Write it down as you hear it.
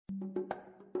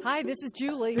Hi, this is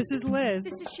Julie. This is Liz.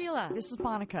 This is Sheila. This is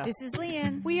Monica. This is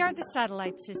Leanne. We are the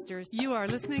Satellite Sisters. You are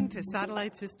listening to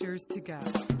Satellite Sisters to Go.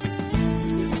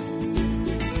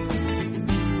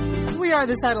 We are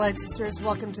the Satellite Sisters.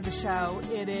 Welcome to the show.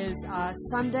 It is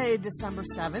Sunday, December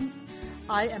 7th.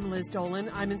 I am Liz Dolan.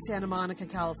 I'm in Santa Monica,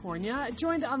 California.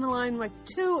 Joined on the line by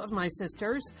two of my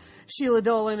sisters, Sheila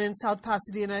Dolan in South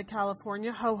Pasadena,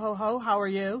 California. Ho, ho, ho. How are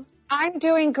you? I'm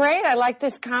doing great. I like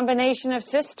this combination of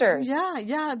sisters.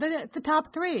 Yeah. The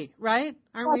top three, right?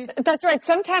 Aren't we? That's right.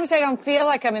 Sometimes I don't feel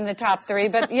like I'm in the top three,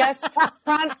 but yes. We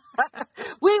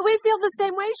feel the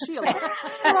same way, Sheila.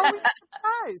 We're always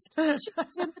surprised.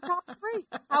 She's in the top three.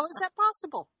 How is that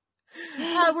possible?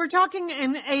 We're talking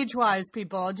in age-wise,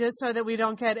 people, just so that we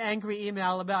don't get angry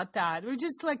email about that. We're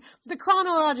just like the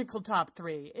chronological top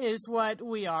three is what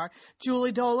we are.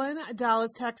 Julie Dolan,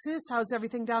 Dallas, Texas. How's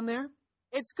everything down there?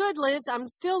 It's good, Liz. I'm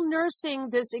still nursing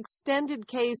this extended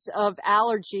case of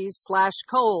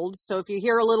allergies/cold. So if you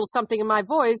hear a little something in my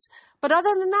voice, but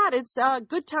other than that, it's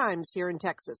good times here in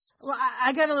Texas. Well,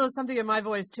 I got a little something in my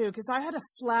voice, too, because I had a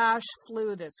flash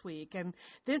flu this week, and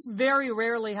this very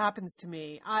rarely happens to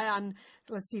me. On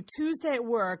Tuesday at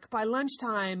work, by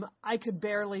lunchtime, I could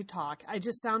barely talk. I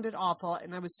just sounded awful,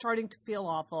 and I was starting to feel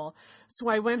awful. So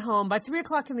I went home. By 3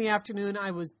 o'clock in the afternoon,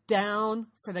 I was down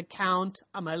for the count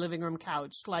on my living room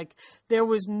couch. Like, there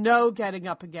was no getting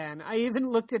up again. I even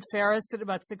looked at Ferris at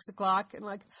about 6 o'clock, and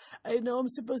I know I'm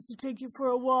supposed to take you for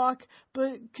a walk,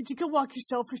 but could you go walk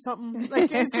yourself or something?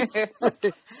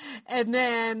 And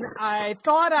then I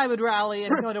thought I would rally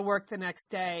and go to work the next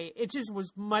day. It just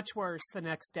was much worse the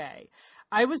next day.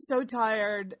 I was so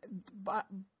tired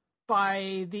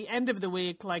by the end of the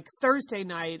week, like Thursday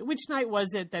night. Which night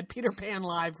was it that Peter Pan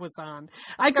Live was on?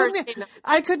 I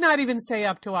could not even stay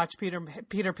up to watch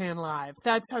Peter Pan Live.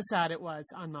 That's how sad it was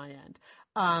on my end.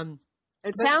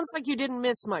 It sounds like you didn't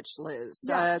miss much, Liz.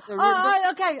 Yeah.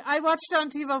 Okay. I watched it on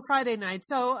TiVo Friday night.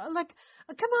 So,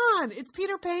 come on. It's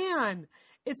Peter Pan.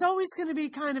 It's always going to be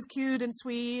kind of cute and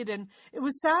sweet. And it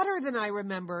was sadder than I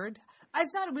remembered. I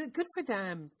thought it was good for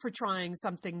them for trying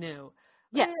something new.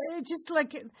 Yes. Just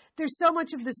there's so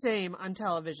much of the same on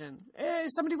television.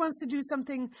 If somebody wants to do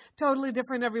something totally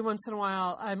different every once in a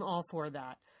while, I'm all for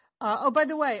that. By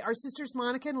the way, our sisters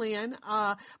Monica and Leanne,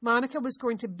 Monica was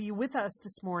going to be with us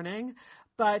this morning,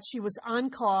 but she was on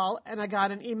call, and I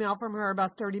got an email from her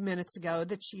about 30 minutes ago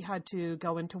that she had to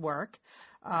go into work.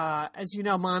 As you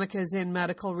know, Monica is in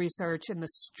medical research in the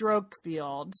stroke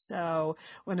field. So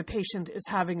when a patient is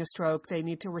having a stroke, they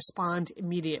need to respond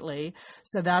immediately.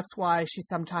 So that's why she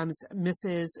sometimes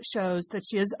misses shows that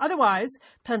she is otherwise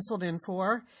penciled in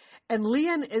for. And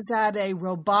Leanne is at a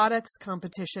robotics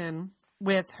competition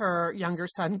with her younger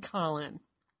son, Colin.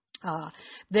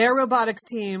 Their robotics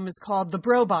team is called the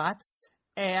Brobots.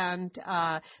 And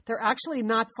they're actually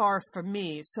not far from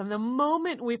me. So the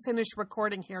moment we finish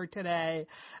recording here today,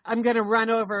 I'm going to run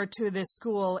over to this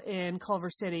school in Culver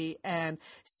City and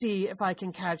see if I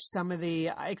can catch some of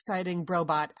the exciting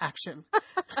Brobot action.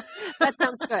 That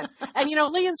sounds good. And,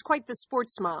 Leanne's quite the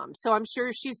sports mom. So I'm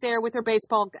sure she's there with her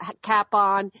baseball cap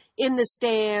on, in the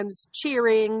stands,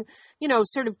 cheering,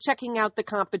 sort of checking out the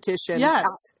competition. Yes.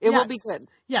 It will be good.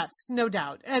 Yes, no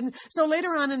doubt. And so later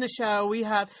on in the show, we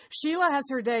have Sheila has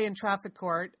her day in traffic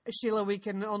court. Sheila, we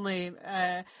can only,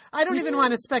 I don't even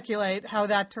want to speculate how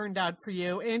that turned out for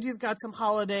you. And you've got some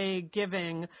holiday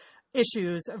giving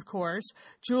issues, of course.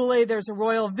 Julie, there's a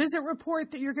royal visit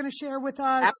report that you're going to share with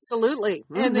us. Absolutely.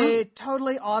 Mm-hmm. And a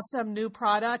totally awesome new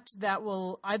product that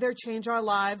will either change our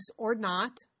lives or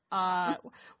not.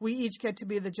 We each get to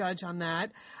be the judge on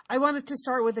that. I wanted to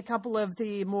start with a couple of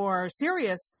the more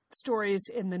serious stories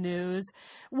in the news.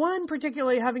 One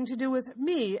particularly having to do with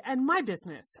me and my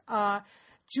business.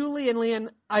 Julie and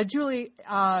Leanne,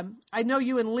 I know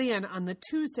you and Leanne on the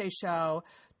Tuesday show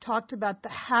talked about the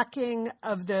hacking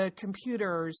of the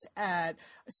computers at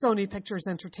Sony Pictures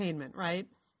Entertainment, right?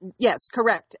 Yes,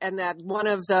 correct. And that one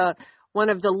of the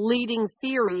leading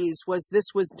theories was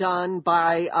this was done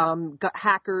by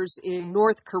hackers in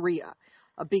North Korea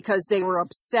because they were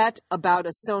upset about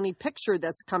a Sony picture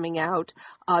that's coming out,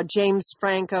 James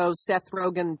Franco, Seth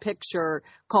Rogen picture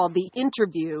called The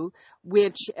Interview,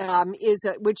 which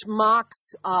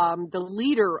mocks the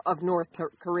leader of North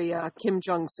Korea, Kim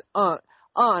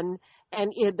Jong-un.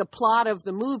 And the plot of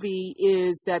the movie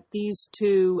is that these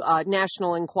two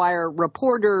National Enquirer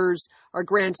reporters are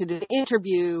granted an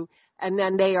interview, and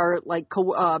then they are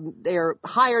they're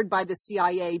hired by the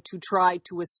CIA to try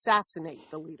to assassinate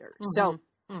the leader. Mm-hmm. So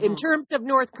in terms of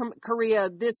North Korea,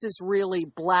 this is really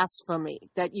blasphemy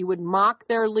that you would mock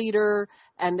their leader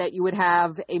and that you would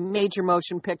have a major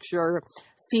motion picture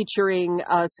featuring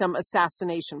some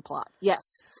assassination plot. Yes.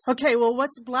 Okay, well,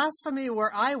 what's blasphemy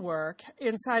where I work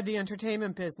inside the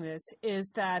entertainment business is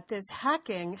that this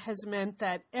hacking has meant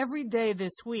that every day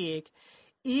this week,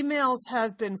 emails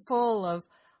have been full of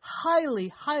highly,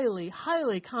 highly,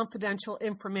 highly confidential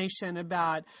information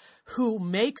about who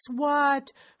makes what,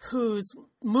 whose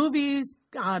movies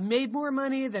made more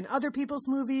money than other people's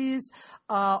movies,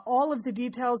 all of the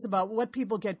details about what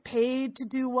people get paid to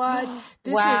do what.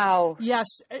 Wow. Yes,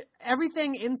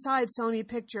 everything inside Sony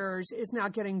Pictures is now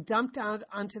getting dumped out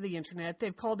onto the internet.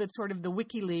 They've called it sort of the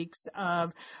WikiLeaks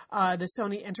of the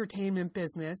Sony entertainment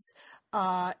business,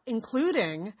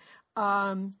 including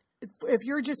if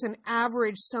you're just an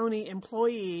average Sony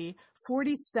employee,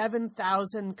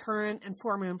 47,000 current and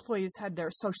former employees had their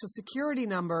Social Security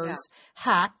numbers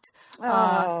hacked,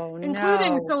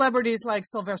 including celebrities like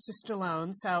Sylvester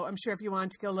Stallone. So I'm sure if you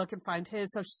wanted to go look and find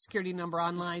his Social Security number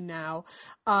online now,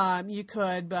 you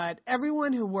could. But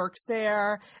everyone who works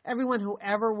there, everyone who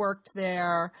ever worked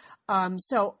there.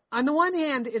 So on the one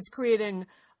hand, it's creating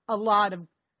a lot of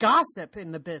gossip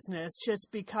in the business just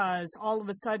because all of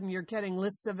a sudden you're getting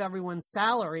lists of everyone's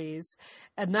salaries,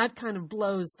 and that kind of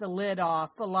blows the lid off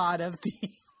a lot of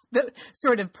the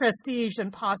sort of prestige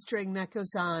and posturing that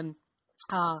goes on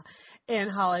in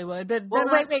Hollywood. But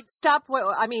wait, stop.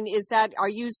 I mean, are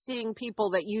you seeing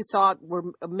people that you thought were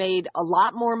made a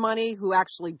lot more money who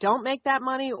actually don't make that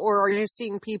money, or are you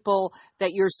seeing people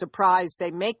that you're surprised they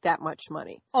make that much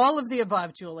money? All of the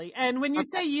above, Julie. And when you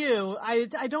say you, I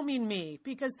don't mean me,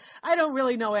 because I don't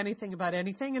really know anything about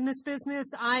anything in this business.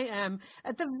 I am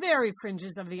at the very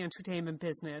fringes of the entertainment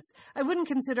business. I wouldn't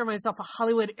consider myself a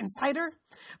Hollywood insider,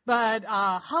 but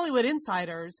Hollywood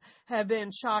insiders have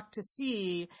been shocked to see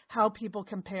how people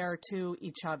compare to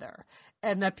each other,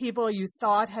 and that people you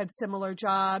thought had similar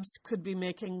jobs could be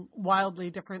making wildly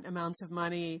different amounts of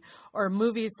money, or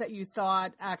movies that you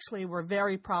thought actually were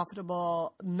very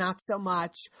profitable, not so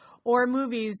much, or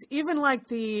movies even like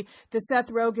the Seth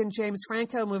Rogen, James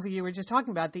Franco movie you were just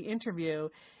talking about, The Interview,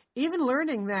 even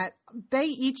learning that they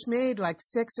each made like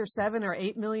 $6 or $7 or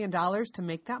 $8 million to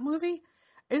make that movie.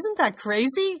 Isn't that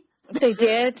crazy? They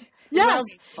did? Yes.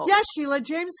 Yes, Sheila.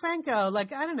 James Franco.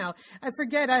 Like, I don't know. I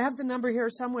forget. I have the number here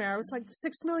somewhere. It was like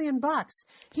 $6 million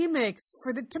he makes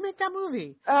to make that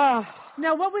movie. Oh.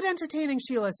 Now, what would entertaining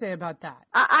Sheila say about that?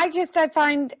 I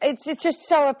find it's just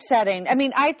so upsetting. I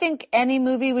mean, I think any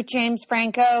movie with James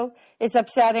Franco is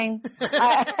upsetting.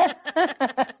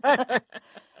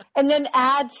 And then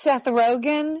add Seth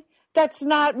Rogen. That's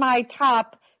not my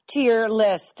top tier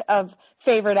list of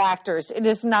favorite actors. It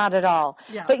is not at all.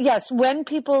 Yeah. But yes, when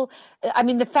people, I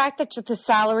mean, the fact that the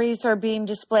salaries are being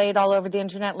displayed all over the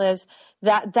internet, Liz,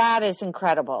 that is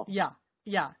incredible. Yeah.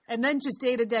 Yeah. And then just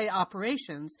day-to-day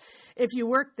operations. If you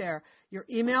work there, your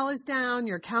email is down,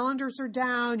 your calendars are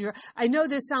down. I know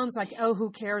this sounds like, oh, who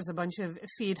cares, a bunch of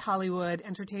feed Hollywood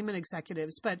entertainment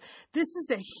executives, but this is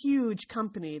a huge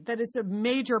company that is a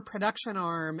major production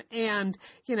arm and,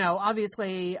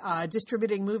 obviously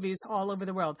distributing movies all over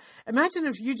the world. Imagine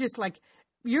if you just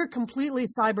you're completely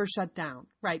cyber shut down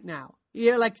right now.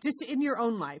 You're just in your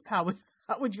own life. How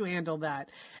would you handle that?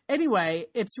 Anyway,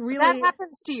 it's really... That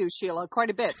happens to you, Sheila, quite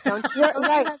a bit, don't you? Right.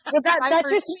 Well, that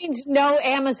just means no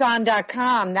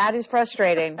Amazon.com. That is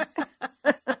frustrating.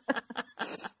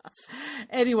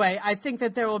 Anyway, I think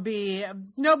that there will be...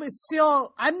 No, but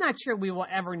still, I'm not sure we will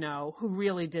ever know who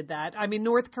really did that. I mean,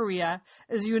 North Korea,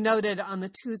 as you noted on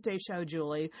the Tuesday show,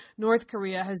 Julie, North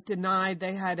Korea has denied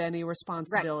they had any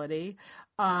responsibility.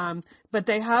 Right. But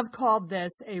they have called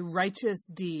this a righteous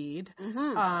deed.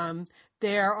 Mm-hmm.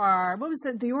 There are, what was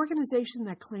the organization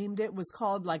that claimed it was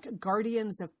called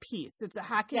Guardians of Peace. It's a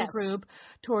hacking group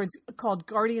called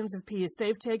Guardians of Peace.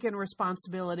 They've taken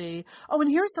responsibility. Oh, and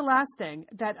here's the last thing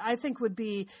that I think would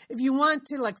be, if you want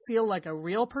to feel like a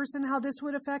real person, how this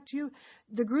would affect you,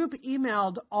 the group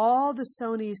emailed all the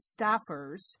Sony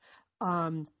staffers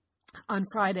on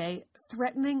Friday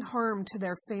threatening harm to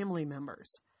their family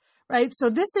members. Right?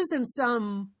 So this isn't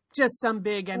just some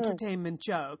big entertainment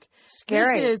joke.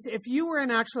 Scary. This is, if you were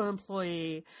an actual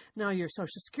employee, now your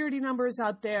Social Security number is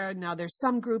out there. Now there's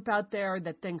some group out there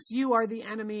that thinks you are the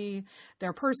enemy.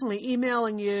 They're personally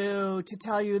emailing you to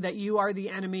tell you that you are the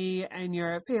enemy and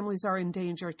your families are in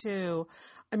danger too.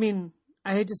 I mean,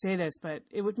 I hate to say this, but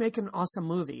it would make an awesome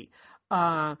movie.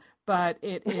 But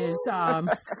it is... Liz,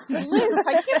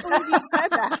 I can't believe you said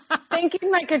that.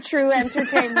 Thinking like a true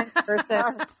entertainment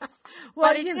person.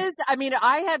 Well, it is. I mean,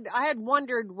 I had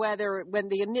wondered whether when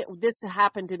this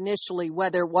happened initially,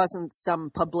 whether it wasn't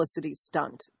some publicity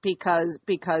stunt because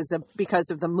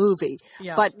of the movie.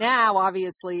 Yeah. But now,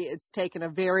 obviously, it's taken a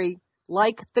very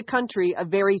like the country, a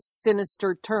very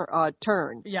sinister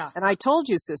turn. Yeah. And I told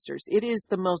you, sisters, it is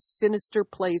the most sinister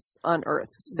place on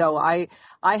earth. So I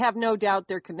have no doubt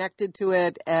they're connected to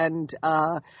it. And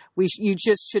you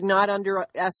just should not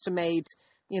underestimate,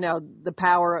 the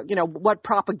power, what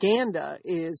propaganda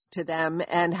is to them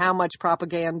and how much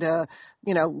propaganda,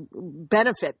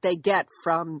 benefit they get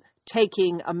from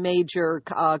taking a major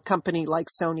company like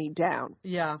Sony down.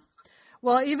 Yeah.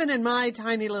 Well, even in my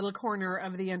tiny little corner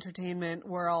of the entertainment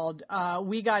world,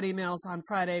 we got emails on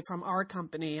Friday from our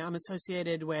company. I'm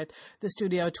associated with the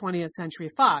studio 20th Century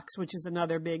Fox, which is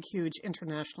another big, huge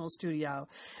international studio,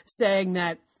 saying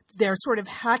that they're sort of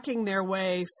hacking their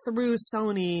way through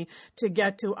Sony to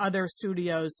get to other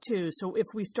studios too. So if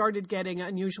we started getting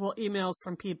unusual emails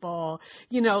from people,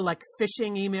 like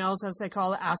phishing emails, as they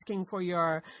call it, asking for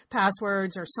your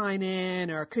passwords or sign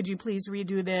in, or could you please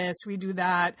redo this, redo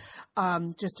that,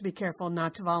 just to be careful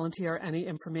not to volunteer any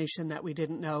information that we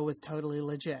didn't know was totally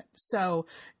legit. So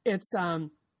it's,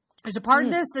 there's a part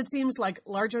of this that seems like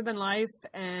larger than life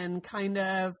and kind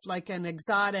of like an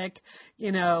exotic,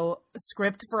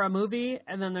 script for a movie.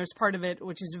 And then there's part of it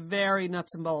which is very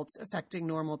nuts and bolts, affecting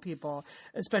normal people,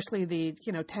 especially the,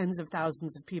 tens of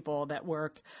thousands of people that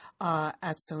work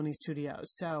at Sony Studios.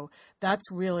 So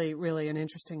that's really, really an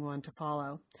interesting one to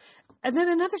follow. And then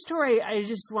another story I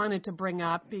just wanted to bring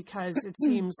up because it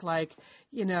seems like,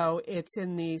 it's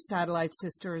in the Satellite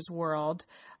Sisters world.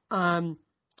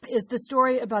 Is the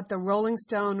story about the Rolling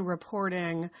Stone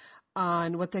reporting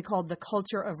on what they called the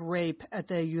culture of rape at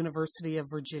the University of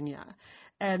Virginia.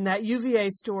 And that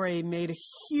UVA story made a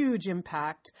huge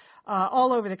impact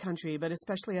all over the country, but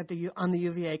especially on the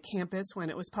UVA campus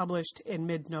when it was published in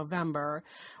mid-November,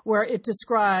 where it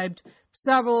described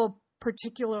several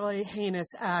particularly heinous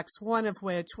acts, one of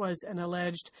which was an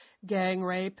alleged gang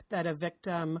rape that a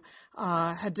victim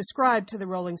had described to the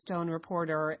Rolling Stone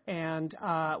reporter and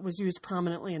was used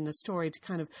prominently in the story to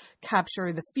kind of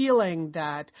capture the feeling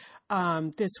that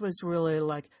this was really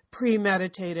like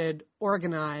premeditated,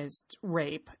 organized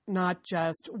rape, not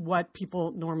just what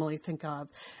people normally think of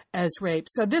as rape.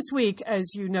 So this week,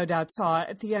 as you no doubt saw,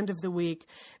 at the end of the week,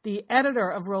 the editor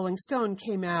of Rolling Stone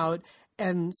came out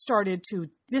and started to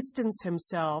distance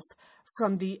himself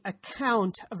from the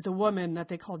account of the woman that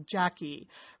they called Jackie,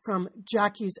 from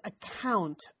Jackie's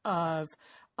account of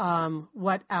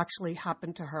what actually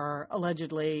happened to her,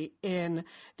 allegedly, in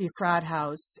the frat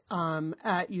house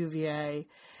at UVA.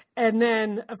 And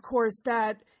then, of course,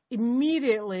 that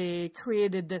immediately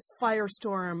created this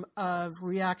firestorm of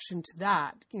reaction to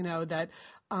that, that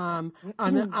on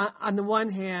the one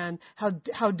hand,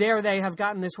 how dare they have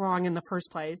gotten this wrong in the first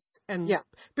place? And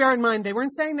bear in mind, they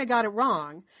weren't saying they got it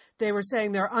wrong. They were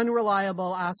saying there are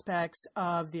unreliable aspects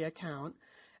of the account.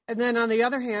 And then on the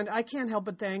other hand, I can't help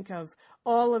but think of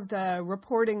all of the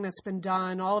reporting that's been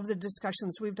done, all of the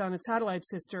discussions we've done at Satellite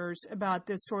Sisters about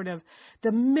this sort of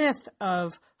the myth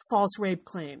of false rape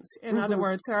claims. In other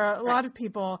words, there are a lot of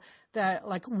people that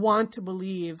want to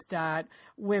believe that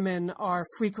women are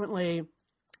frequently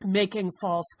making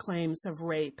false claims of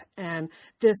rape. And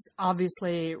this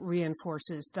obviously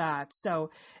reinforces that. So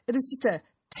it is just a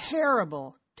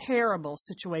terrible, terrible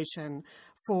situation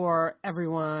for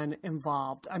everyone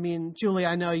involved. I mean, Julie,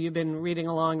 I know you've been reading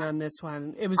along on this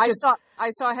one. It was I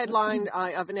saw a headline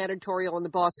of an editorial in the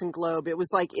Boston Globe. It was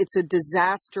like, it's a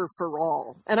disaster for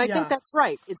all. And I think that's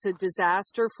right. It's a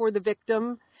disaster for the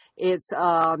victim. It's,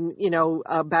 about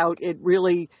it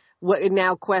really, it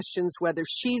now questions whether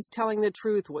she's telling the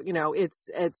truth.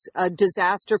 It's a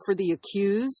disaster for the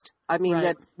accused. I mean,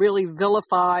 that really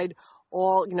vilified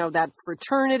all, that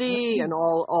fraternity and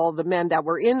all the men that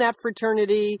were in that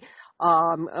fraternity.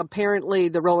 Apparently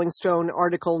the Rolling Stone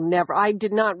article I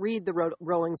did not read the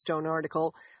Rolling Stone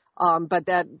article, but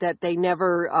that they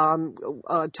never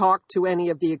talked to any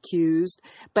of the accused.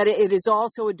 But it is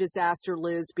also a disaster,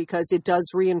 Liz, because it does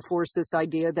reinforce this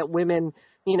idea that women,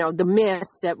 the myth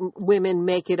that women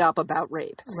make it up about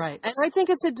rape. Right. And I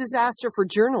think it's a disaster for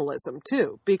journalism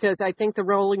too, because I think the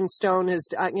Rolling Stone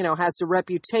has a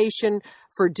reputation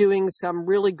for doing some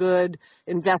really good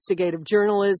investigative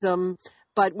journalism.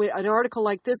 But when an article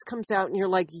like this comes out and you're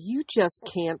like, you just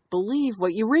can't believe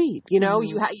what you read.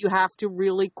 You have to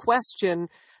really question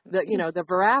the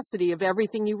veracity of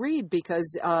everything you read,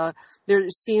 because there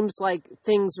seems like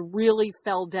things really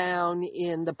fell down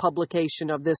in the publication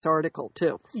of this article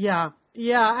too. Yeah.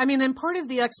 Yeah, I mean, and part of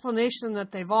the explanation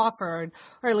that they've offered,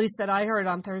 or at least that I heard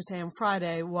on Thursday and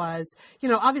Friday, was,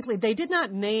 obviously they did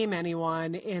not name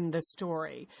anyone in the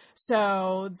story.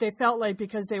 So they felt like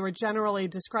because they were generally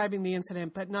describing the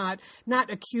incident, but not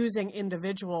accusing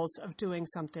individuals of doing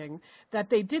something, that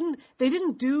they didn't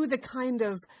do the kind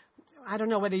of, I don't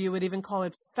know whether you would even call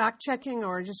it fact-checking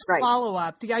or just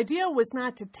follow-up. The idea was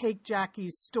not to take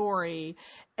Jackie's story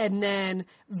and then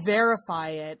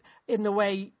verify it in the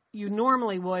way you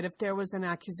normally would if there was an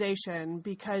accusation,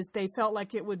 because they felt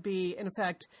like it would be, in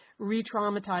effect,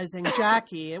 re-traumatizing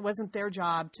Jackie. It wasn't their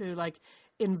job to,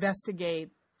 investigate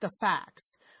the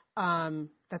facts.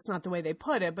 That's not the way they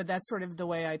put it, but that's sort of the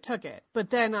way I took it. But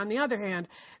then, on the other hand,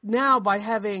 now by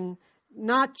having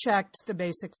not checked the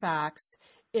basic facts,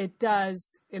 it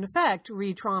does, in effect,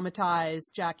 re-traumatize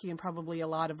Jackie and probably a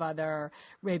lot of other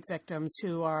rape victims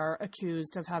who are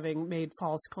accused of having made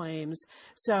false claims.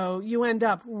 So you end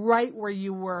up right where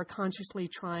you were consciously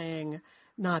trying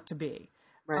not to be.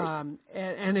 Right.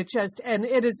 And it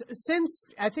is, since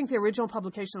I think the original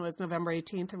publication was November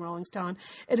 18th in Rolling Stone,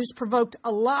 it has provoked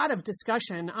a lot of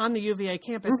discussion on the UVA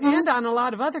campus and on a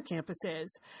lot of other campuses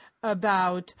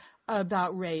about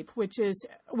rape, which is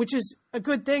a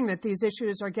good thing that these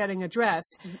issues are getting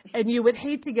addressed. And you would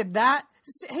hate to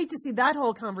see that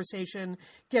whole conversation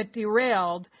get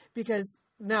derailed, because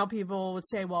now people would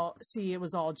say, well, see, it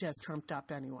was all just trumped up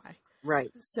anyway.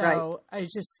 Right. So I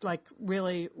just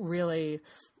really, really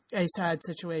a sad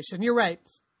situation. You're right.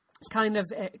 Kind of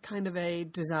a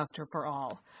disaster for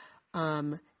all.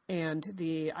 And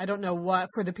I don't know what,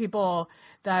 for the people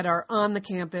that are on the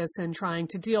campus and trying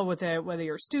to deal with it, whether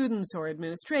you're students or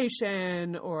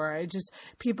administration or just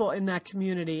people in that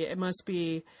community, it must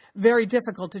be very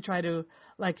difficult to try to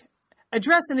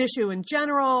address an issue in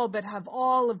general, but have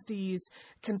all of these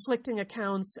conflicting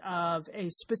accounts of a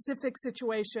specific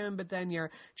situation, but then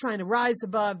you're trying to rise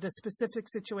above the specific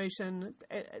situation.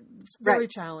 It's very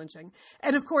challenging.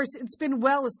 And of course, it's been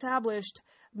well established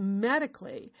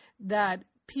medically that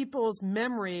people's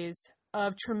memories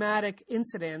of traumatic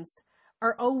incidents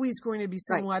are always going to be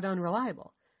somewhat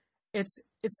unreliable. It's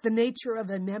the nature of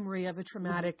a memory of a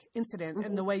traumatic incident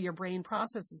and the way your brain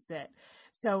processes it.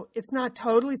 So it's not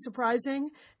totally surprising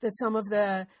that some of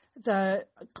the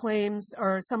claims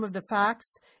or some of the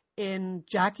facts in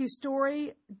Jackie's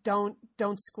story don't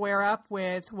square up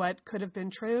with what could have been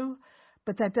true,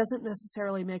 but that doesn't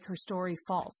necessarily make her story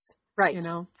false. Right.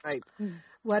 Right.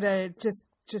 What a just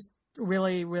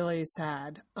really, really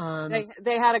sad.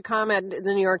 They had a comment in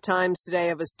the New York Times today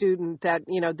of a student that,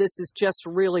 this has just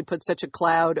really put such a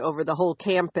cloud over the whole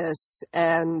campus.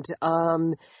 And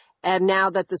now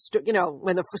that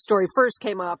when the story first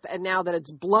came up and now that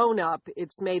it's blown up,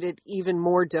 it's made it even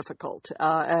more difficult.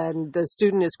 And the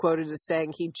student is quoted as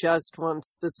saying he just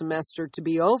wants the semester to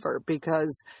be over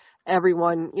because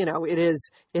everyone, it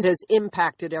has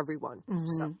impacted everyone.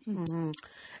 So.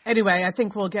 Anyway, I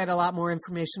think we'll get a lot more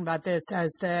information about this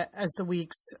as the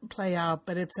weeks play out,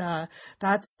 but it's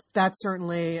that's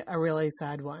certainly a really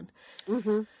sad one.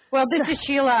 Well, this is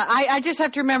Sheila. I just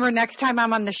have to remember next time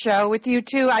I'm on the show with you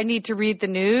two, I need to read the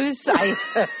news.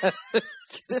 It's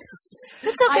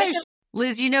okay.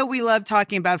 Liz, we love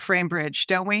talking about FrameBridge,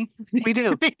 don't we? We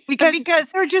do.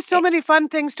 because there are just so many fun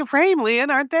things to frame, Lian,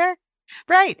 aren't there?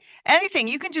 Right. Anything.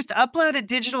 You can just upload a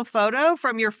digital photo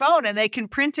from your phone and they can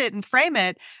print it and frame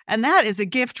it. And that is a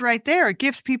gift right there, a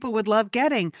gift people would love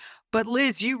getting. But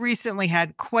Liz, you recently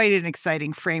had quite an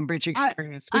exciting FrameBridge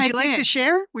experience. Would you like to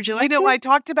share? Would you like to? I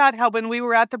talked about how when we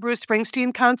were at the Bruce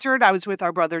Springsteen concert, I was with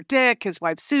our brother Dick, his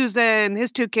wife Susan,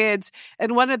 his two kids,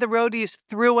 and one of the roadies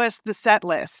threw us the set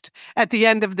list at the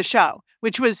end of the show,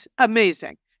 which was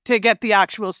amazing to get the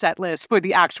actual set list for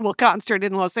the actual concert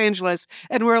in Los Angeles.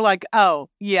 And we're like, oh,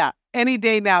 yeah, any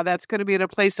day now, that's going to be in a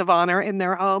place of honor in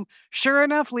their home. Sure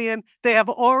enough, Lian, they have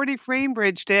already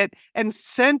FrameBridged it and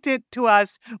sent it to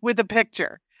us with a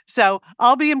picture. So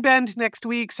I'll be in Bend next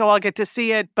week, so I'll get to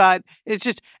see it. But it's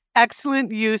just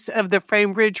excellent use of the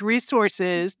FrameBridge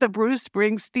resources, the Bruce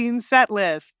Springsteen set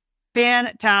list.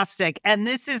 Fantastic. And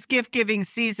this is gift giving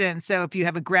season. So if you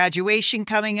have a graduation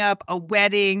coming up, a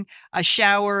wedding, a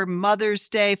shower, Mother's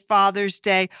Day, Father's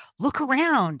Day, look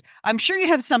around. I'm sure you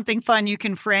have something fun you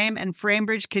can frame, and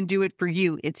FrameBridge can do it for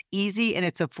you. It's easy and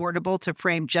it's affordable to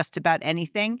frame just about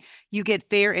anything. You get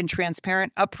fair and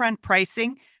transparent upfront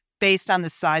pricing based on the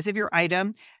size of your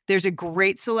item. There's a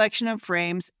great selection of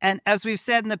frames. And as we've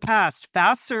said in the past,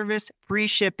 fast service, free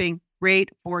shipping, great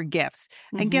for gifts.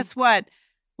 And guess what?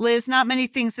 Liz, not many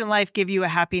things in life give you a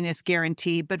happiness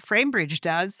guarantee, but FrameBridge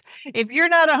does. If you're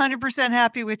not 100%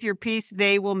 happy with your piece,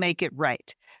 they will make it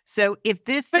right. So if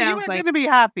this But you sounds are like going to be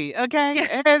happy,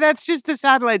 okay? That's just the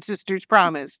Satellite Sisters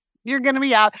promise. You're going to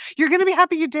be out. You're going to be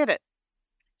happy you did it.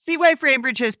 See why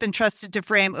Framebridge has been trusted to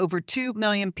frame over 2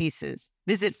 million pieces.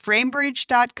 Visit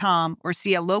framebridge.com or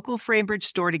see a local Framebridge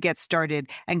store to get started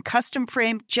and custom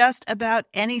frame just about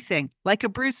anything, like a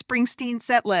Bruce Springsteen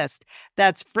set list.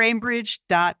 That's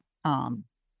framebridge.com.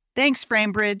 Thanks,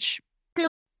 Framebridge.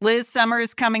 Liz, summer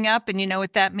is coming up, and you know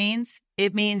what that means?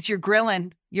 It means you're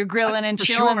grilling. You're grilling and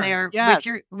chilling there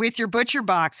with your butcher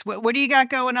box. What do you got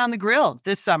going on the grill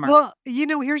this summer? Well,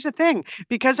 here's the thing.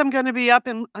 Because I'm going to be up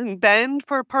in Bend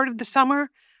for part of the summer,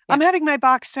 I'm having my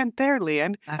box sent there,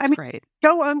 Leanne. That's great.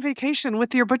 Go on vacation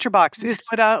with your butcher box is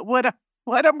what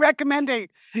I'm recommending.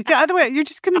 Yeah, other way, you're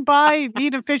just going to buy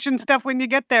meat and fish and stuff when you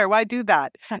get there. Why do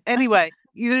that? Anyway,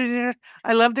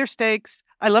 I love their steaks.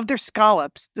 I love their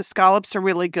scallops. The scallops are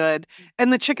really good.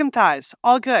 And the chicken thighs,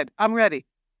 all good. I'm ready.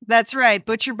 That's right.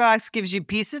 Butcher Box gives you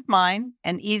peace of mind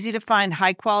and easy to find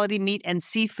high quality meat and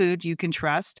seafood you can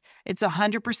trust. It's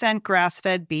 100%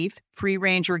 grass-fed beef,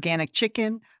 free-range organic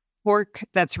chicken, pork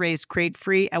that's raised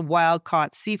crate-free, and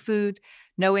wild-caught seafood.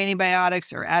 No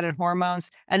antibiotics or added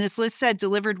hormones. And as Liz said,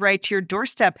 delivered right to your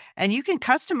doorstep. And you can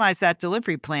customize that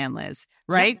delivery plan, Liz,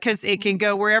 right? Because it can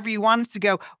go wherever you want it to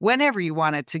go, whenever you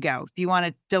want it to go. If you want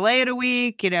to delay it a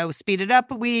week, speed it up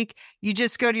a week, you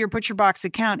just go to your Butcher Box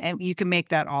account and you can make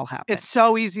that all happen. It's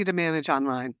so easy to manage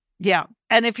online. Yeah.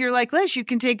 And if you're like Liz, you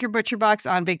can take your Butcher Box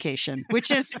on vacation,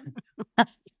 which is...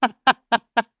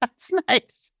 That's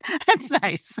nice. That's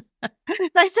nice.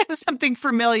 Nice to have something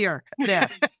familiar there.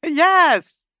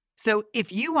 Yes. So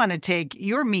if you want to take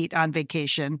your meat on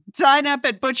vacation, sign up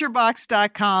at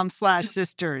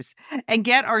butcherbox.com/sisters and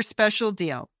get our special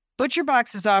deal.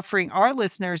 ButcherBox is offering our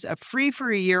listeners a free for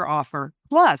a year offer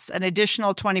plus an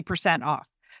additional 20% off.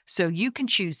 So you can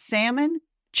choose salmon,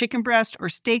 chicken breast, or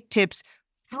steak tips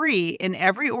free in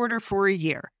every order for a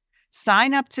year.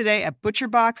 Sign up today at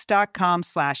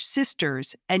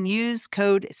butcherbox.com/sisters and use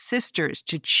code SISTERS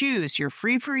to choose your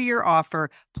free for a year offer,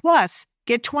 plus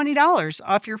get $20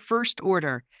 off your first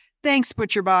order. Thanks,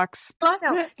 ButcherBox.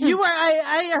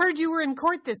 I heard you were in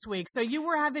court this week, so you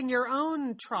were having your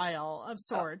own trial of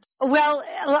sorts. Well,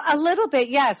 a little bit,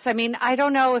 yes. I mean, I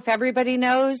don't know if everybody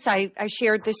knows. I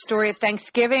shared this story at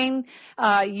Thanksgiving.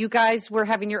 You guys were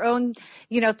having your own,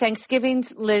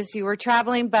 Thanksgivings. Liz, you were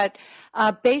traveling. But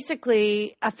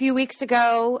basically, a few weeks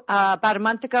ago, about a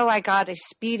month ago, I got a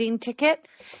speeding ticket.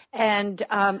 And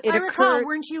I recall,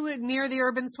 weren't you near the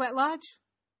Urban Sweat Lodge?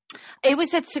 It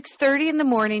was at 6:30 in the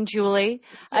morning, Julie.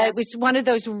 Yes. It was one of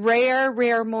those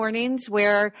rare mornings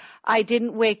where I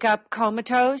didn't wake up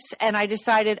comatose, and I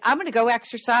decided I'm going to go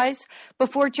exercise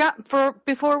before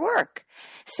work.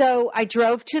 So I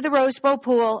drove to the Rose Bowl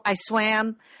pool. I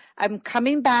swam. I'm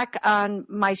coming back on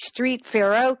my street,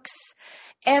 Fair Oaks,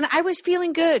 and I was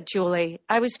feeling good, Julie.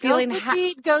 I was feeling no good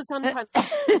deed goes unpunished.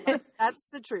 That's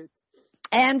the truth.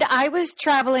 And I was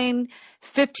traveling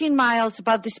 15 miles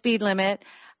above the speed limit.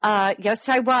 Yes,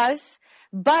 I was,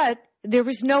 but there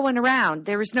was no one around.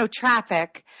 There was no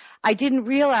traffic. I didn't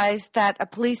realize that a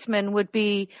policeman would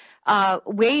be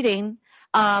waiting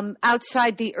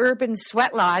outside the Urban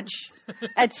Sweat Lodge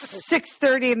at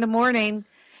 6:30 in the morning,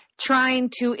 trying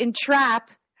to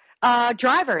entrap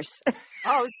drivers.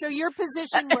 Oh, so your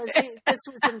position was this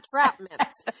was entrapment.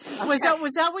 Was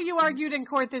that what you argued in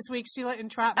court this week, Sheila?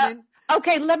 Entrapment.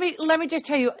 Okay, let me just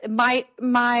tell you, my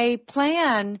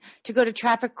plan to go to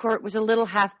traffic court was a little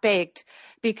half-baked,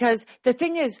 because the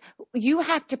thing is, you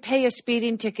have to pay a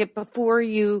speeding ticket before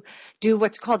you do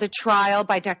what's called a trial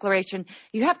by declaration.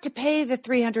 You have to pay the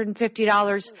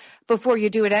 $350 before you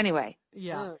do it anyway.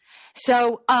 Yeah.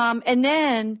 So, and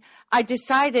then I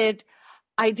decided,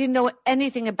 I didn't know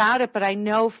anything about it, but I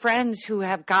know friends who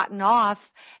have gotten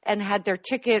off and had their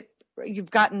ticket,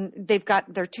 they've got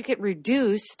their ticket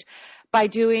reduced by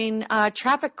doing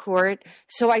traffic court.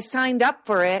 So I signed up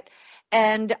for it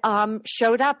and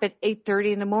showed up at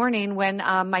 8:30 in the morning when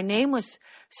my name was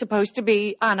supposed to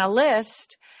be on a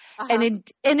list. Uh-huh. And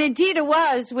indeed it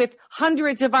was, with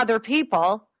hundreds of other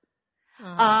people,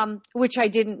 which I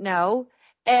didn't know.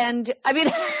 And I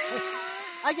mean...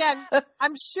 Again,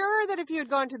 I'm sure that if you had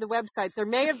gone to the website, there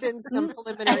may have been some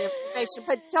preliminary information,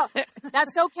 but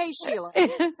that's okay, Sheila.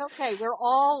 It's okay. We're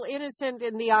all innocent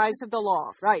in the eyes of the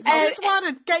law, right? I just want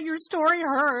to get your story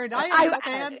heard. I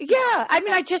understand.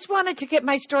 I just wanted to get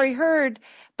my story heard,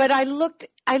 but I looked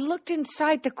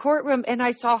inside the courtroom and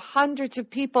I saw hundreds of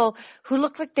people who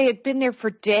looked like they had been there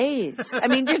for days. I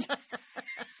mean,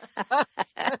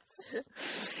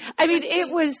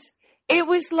 it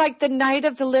was like the night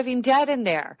of the living dead in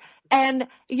there. And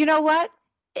you know what?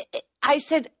 I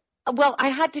said, Well, I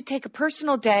had to take a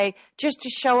personal day just to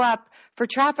show up for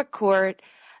traffic court.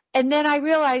 And then I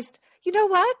realized, you know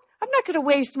what? I'm not going to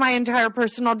waste my entire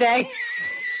personal day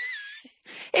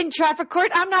in traffic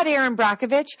court. I'm not Erin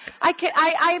Brockovitch.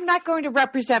 I am not going to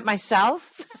represent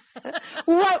myself.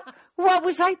 What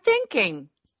was I thinking?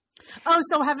 Oh,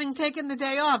 so having taken the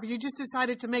day off, you just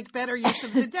decided to make better use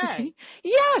of the day.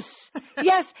 Yes.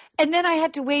 And then I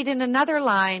had to wait in another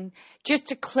line just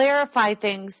to clarify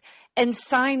things and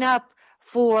sign up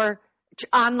for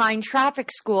online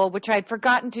traffic school, which I'd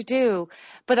forgotten to do.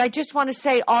 But I just want to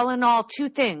say, all in all, two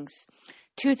things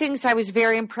I was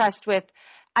very impressed with.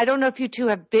 I don't know if you two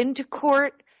have been to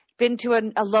court, been to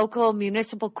a local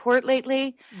municipal court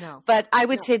lately. No. But I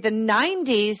would say the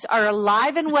 90s are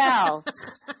alive and well.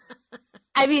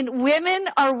 I mean, women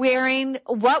are wearing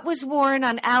what was worn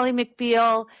on Ally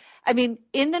McBeal. I mean,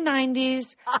 in the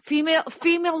 90s,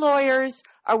 female lawyers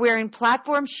are wearing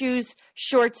platform shoes,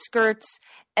 short skirts,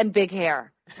 and big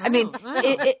hair. I mean,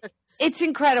 it's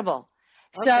incredible.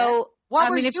 Okay. So, what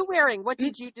were you wearing? What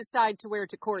did you decide to wear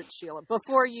to court, Sheila?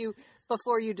 Before you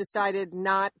decided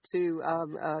not to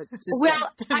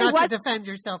to defend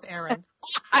yourself, Erin.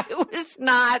 I was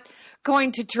not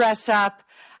going to dress up.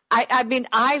 I mean,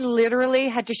 I literally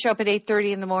had to show up at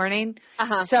 8:30 in the morning.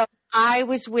 Uh-huh. So I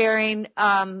was wearing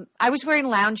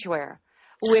loungewear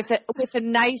with a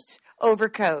nice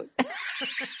overcoat.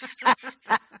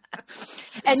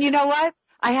 And you know what?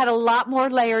 I had a lot more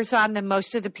layers on than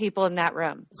most of the people in that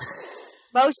room.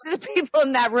 Most of the people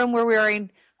in that room were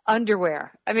wearing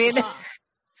underwear. I mean,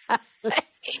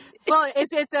 well,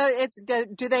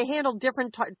 do they handle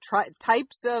different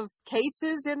types of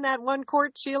cases in that one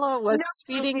court, Sheila? Was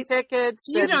speeding tickets?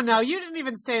 You don't know. You didn't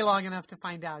even stay long enough to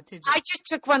find out, did you? I just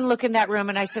took one look in that room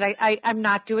and I said, I'm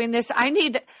not doing this. I'm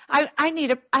going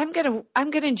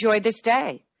to enjoy this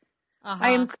day.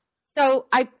 Uh-huh.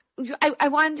 I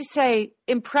wanted to say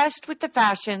impressed with the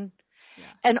fashion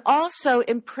and also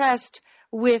impressed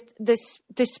with the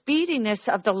speediness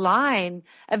of the line.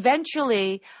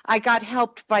 Eventually, I got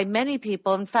helped by many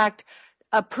people. In fact,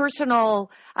 I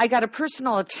got a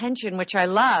personal attention, which I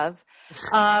love,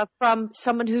 from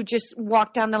someone who just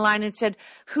walked down the line and said,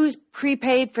 "Who's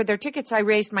prepaid for their tickets?" I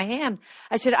raised my hand.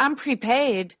 I said, "I'm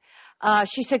prepaid."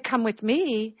 She said, "Come with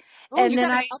me." Oh, and you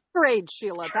got an upgrade,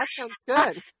 Sheila. That sounds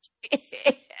good.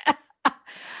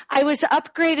 I was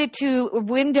upgraded to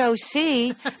Window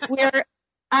C, where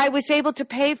I was able to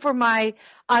pay for my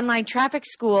online traffic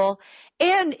school.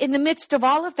 And in the midst of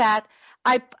all of that,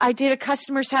 I did a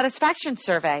customer satisfaction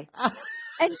survey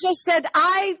and just said,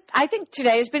 I think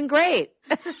today has been great.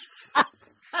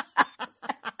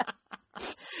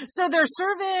 So they're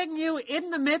surveying you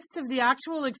in the midst of the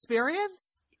actual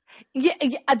experience? Yeah,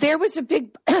 there was a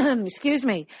big,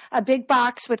 a big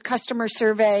box with customer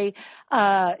survey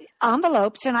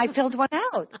envelopes, and I filled one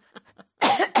out.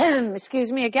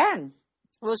 Excuse me again.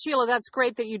 Well, Sheila, that's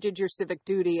great that you did your civic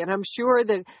duty, and I'm sure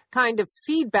the kind of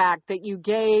feedback that you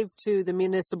gave to the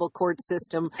municipal court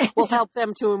system will help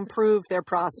them to improve their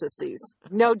processes.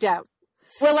 No doubt.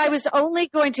 Well, I was only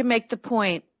going to make the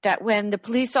point that when the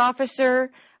police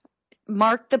officer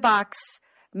marked the box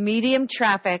medium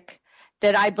traffic,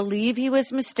 that I believe he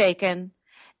was mistaken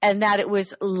and that it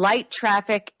was light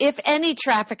traffic, if any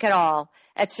traffic at all,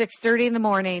 at 6:30 in the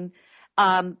morning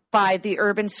by the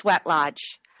Urban Sweat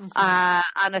Lodge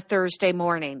on a Thursday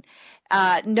morning.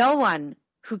 No one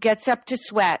who gets up to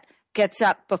sweat gets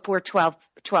up before 12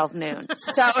 noon.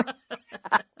 So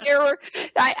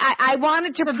I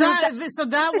wanted to prove that. So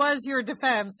that was your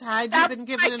defense. Had you been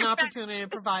given an opportunity to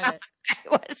provide it? I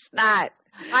was not.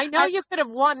 I know you could have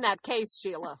won that case,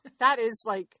 Sheila. That is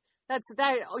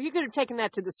you could have taken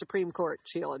that to the Supreme Court,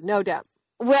 Sheila, no doubt.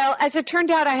 Well, as it turned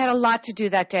out, I had a lot to do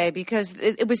that day because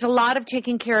it was a lot of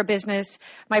taking care of business.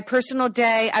 My personal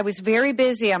day, I was very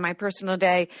busy on my personal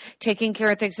day taking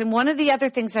care of things. And one of the other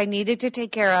things I needed to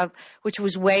take care of, which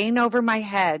was weighing over my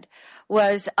head,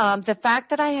 was the fact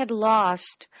that I had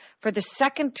lost for the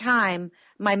second time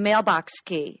my mailbox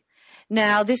key.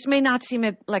 Now, this may not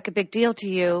seem like a big deal to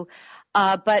you,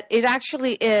 but it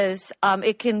actually is.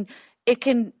 It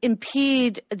can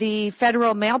impede the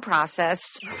federal mail process.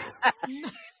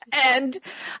 And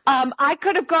I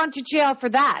could have gone to jail for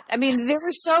that. I mean, there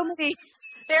were so many.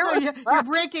 You're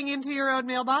breaking into your own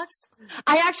mailbox?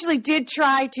 I actually did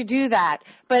try to do that,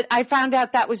 but I found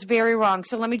out that was very wrong.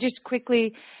 So let me just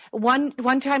quickly, one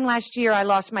time last year, I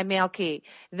lost my mail key.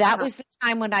 That was the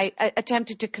time when I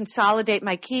attempted to consolidate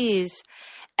my keys.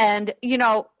 And,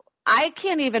 I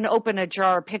can't even open a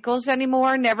jar of pickles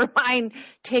anymore. Never mind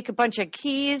take a bunch of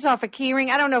keys off a key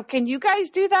ring. I don't know. Can you guys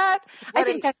do that? I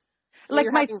think that's like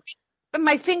but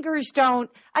my fingers don't.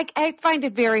 I find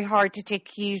it very hard to take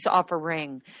keys off a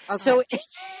ring. Okay. So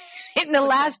in the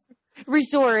last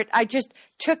resort, I just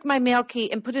took my mail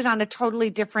key and put it on a totally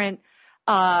different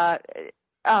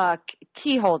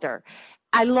key holder.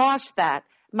 I lost that.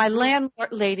 My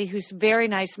landlady, who's very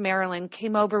nice, Marilyn,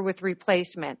 came over with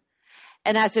replacement.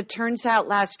 And as it turns out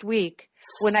last week,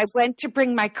 when I went to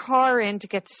bring my car in to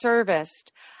get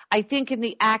serviced, I think in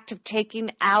the act of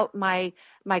taking out my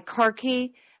car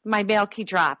key, my mail key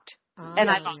dropped. And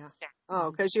I lost it.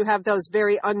 Oh, because you have those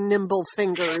very unnimble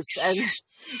fingers and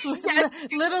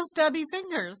little stubby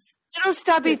fingers. Little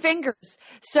stubby fingers.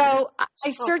 So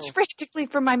I searched frantically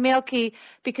for my mail key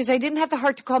because I didn't have the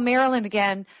heart to call Marilyn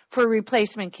again for a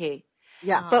replacement key.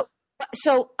 Yeah. But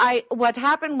so what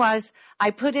happened was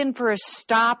I put in for a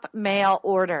stop mail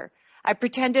order. I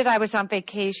pretended I was on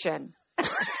vacation.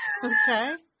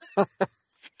 Okay.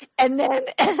 And then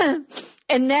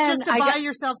just to buy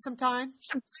yourself some time.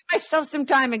 Myself some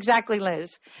time, exactly,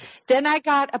 Liz. Then I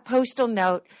got a postal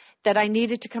note that I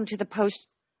needed to come to the post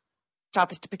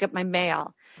office to pick up my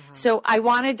mail. Uh-huh. So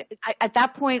at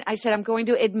that point, I said, I'm going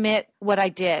to admit what I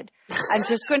did. I'm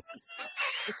just going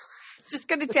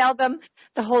to tell them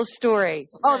the whole story.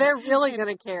 Oh, they're really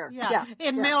going to care. Yeah.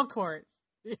 In mail court.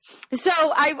 So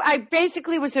I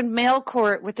basically was in mail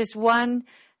court with this one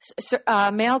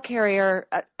mail carrier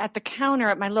at the counter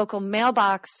at my local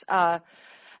mailbox, my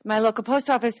local post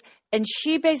office, and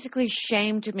she basically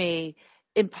shamed me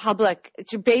in public.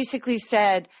 She basically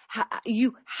said,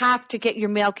 you have to get your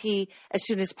mail key as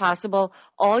soon as possible.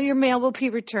 All your mail will be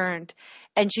returned.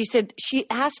 And she said, she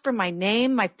asked for my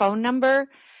name, my phone number.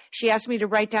 She asked me to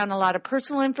write down a lot of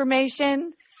personal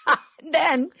information.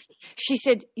 Then she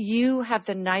said, you have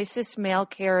the nicest mail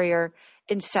carrier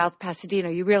in South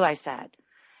Pasadena. You realize that?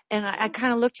 And I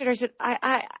kind of looked at her and said,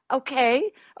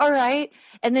 okay, all right.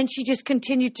 And then she just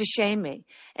continued to shame me.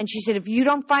 And she said, if you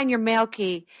don't find your mail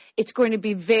key, it's going to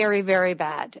be very, very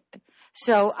bad.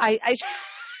 So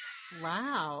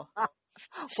Wow.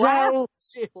 So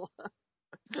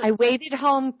I waited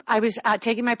home. I was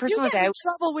taking my personal day. You get in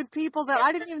trouble with people that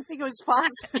I didn't even think it was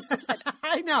possible.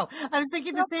 I know. I was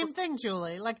thinking the same thing,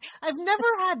 Julie. Like, I've never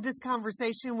had this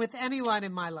conversation with anyone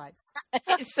in my life.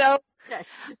 So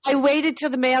I waited till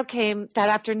the mail came that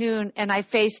afternoon, and I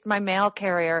faced my mail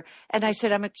carrier, and I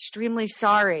said, I'm extremely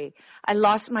sorry. I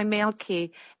lost my mail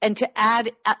key. And to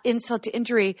add insult to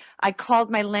injury, I called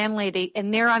my landlady,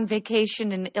 and they're on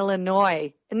vacation in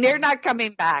Illinois, and they're not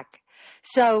coming back.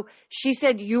 So she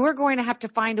said, you are going to have to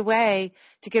find a way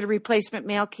to get a replacement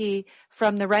mail key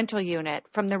from the rental unit,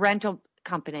 from the rental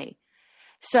company.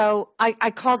 So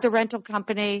I called the rental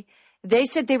company. They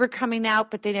said they were coming out,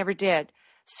 but they never did.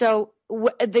 So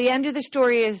the end of the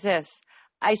story is this.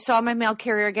 I saw my mail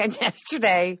carrier again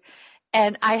yesterday,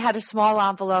 and I had a small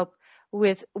envelope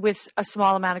with a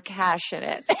small amount of cash in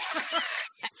it.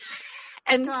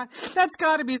 And God, that's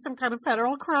got to be some kind of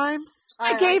federal crime.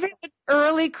 I gave it an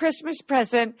early Christmas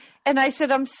present, and I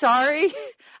said, I'm sorry.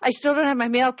 I still don't have my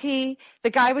mail key. The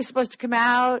guy was supposed to come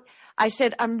out. I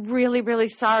said, I'm really, really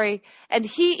sorry. And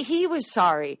he was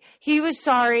sorry. He was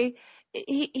sorry.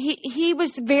 He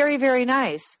was very, very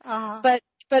nice. Uh-huh. But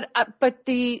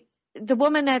the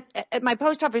woman at my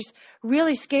post office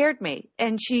really scared me.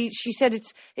 And she said,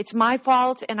 it's my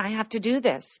fault, and I have to do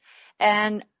this.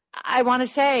 And I want to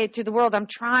say to the world, I'm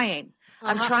trying.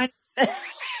 Uh-huh. I'm trying.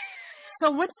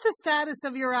 So what's the status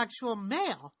of your actual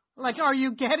mail? Like, are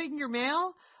you getting your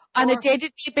mail? On a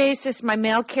day-to-day basis, my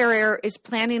mail carrier is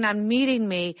planning on meeting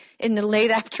me in the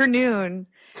late afternoon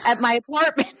at my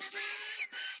apartment.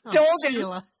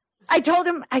 I told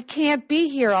him I can't be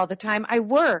here all the time. I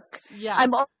work. Yeah.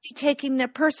 I'm only taking the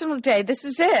personal day. This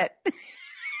is it.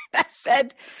 I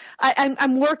said,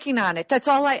 I'm working on it. That's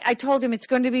all I told him. It's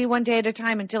going to be one day at a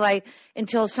time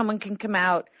until someone can come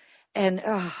out and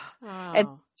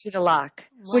do the lock.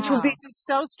 Wow. Which will be this is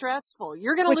so stressful.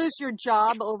 You're going to lose your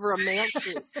job over a mail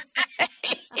key.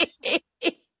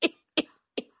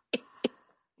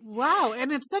 Wow,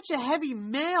 and it's such a heavy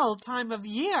mail time of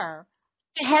year.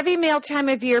 It's a heavy mail time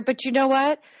of year, but you know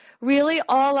what? Really,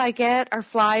 all I get are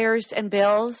flyers and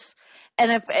bills.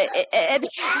 And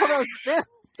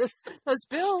those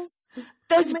bills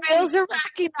are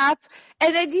racking up,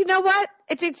 and then, you know what?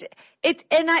 It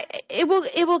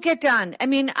will get done. I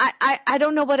mean, I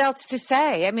don't know what else to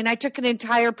say. I mean, I took an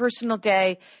entire personal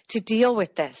day to deal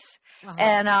with this,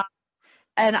 uh-huh.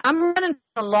 And I'm running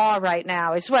for law right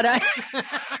now. Is what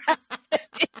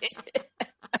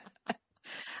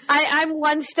I'm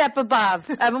one step above.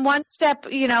 I'm one step,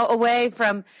 away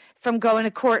from going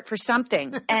to court for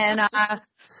something, and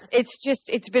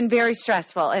it's been very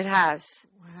stressful. It has.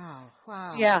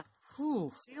 Wow. Yeah.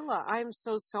 Sheila, I'm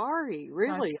so sorry.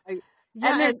 Really.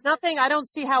 Yeah, and there's nothing, I don't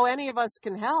see how any of us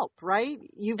can help, right?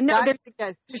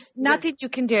 There's nothing you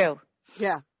can do.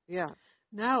 Yeah.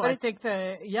 No, I think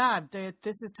this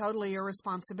is totally your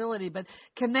responsibility. But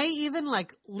can they even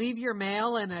leave your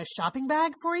mail in a shopping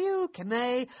bag for you? Can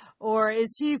they, or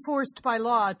is he forced by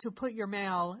law to put your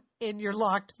mail in your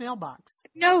locked mailbox?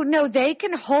 No, they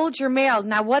can hold your mail.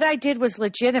 Now, what I did was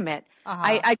legitimate.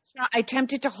 I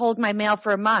attempted to hold my mail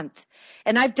for a month,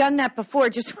 and I've done that before,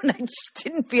 just when I just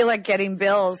didn't feel like getting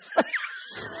bills.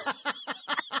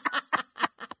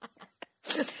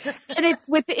 And it's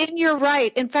within your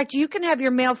right. In fact, you can have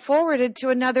your mail forwarded to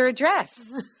another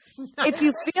address if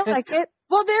you feel like it.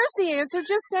 Well, there's the answer.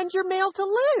 Just send your mail to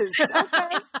Liz.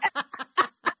 Okay.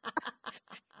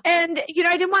 And,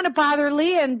 I didn't want to bother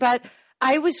Leanne, but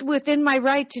I was within my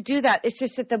right to do that. It's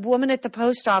just that the woman at the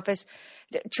post office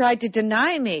tried to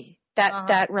deny me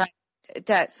that right.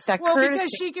 That courtesy.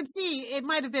 Because she could see it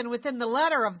might have been within the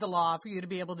letter of the law for you to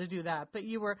be able to do that, but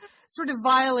you were sort of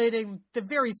violating the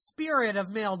very spirit of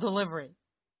mail delivery.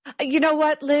 You know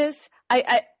what, Liz?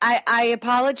 I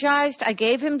apologized. I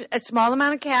gave him a small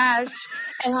amount of cash,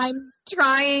 and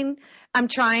I'm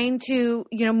trying to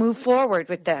move forward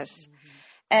with this.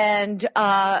 And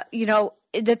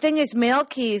the thing is, mail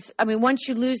keys. I mean, once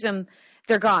you lose them,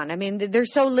 they're gone. I mean,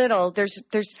 there's so little.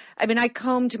 I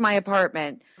combed my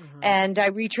apartment and I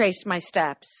retraced my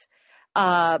steps.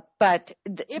 But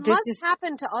it must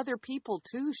happen to other people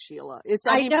too, Sheila.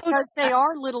 Because they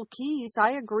are little keys.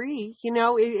 I agree.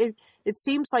 It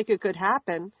seems like it could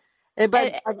happen.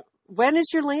 But when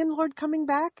is your landlord coming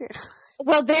back?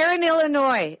 Well, they're in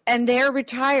Illinois and they're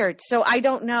retired, so I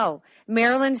don't know.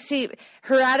 Marilyn,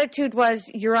 her attitude was,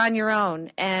 "You're on your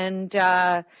own," and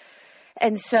so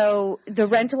the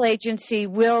rental agency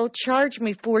will charge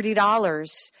me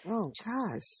 $40. Oh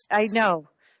gosh! I know.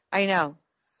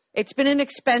 It's been an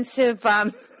expensive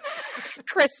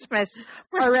Christmas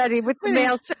already with the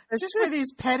mail service. Just for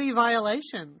these petty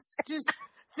violations, just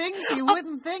things you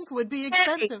wouldn't think would be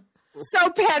expensive. So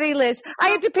petty, Liz.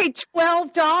 I had to pay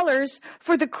 $12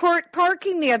 for the court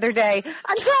parking the other day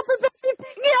on top of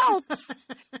everything else.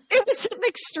 It was an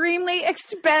extremely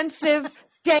expensive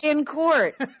day in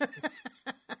court.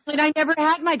 And I never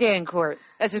had my day in court,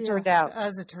 as it turned out.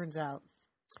 As it turns out.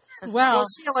 Well,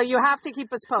 Sheila, you have to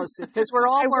keep us posted because we're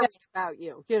all worried about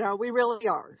you. We really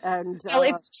are. And well,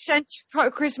 if you sent your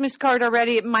Christmas card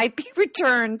already, it might be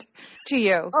returned to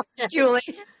you, okay. Julie.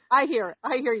 I hear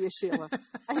you, Sheila.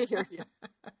 I hear you.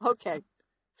 Okay.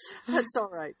 That's all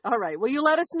right. All right. Well, you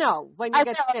let us know when you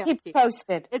get the mail. Keep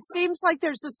posted. It seems like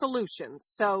there's a solution.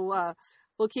 So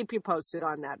we'll keep you posted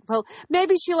on that. Well,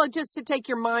 maybe, Sheila, just to take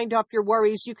your mind off your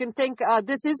worries, you can think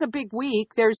this is a big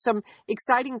week. There's some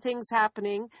exciting things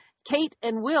happening. Kate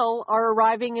and Will are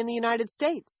arriving in the United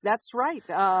States. That's right.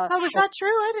 Was that true?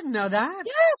 I didn't know that.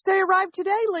 Yes, they arrived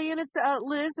today, Lee, and it's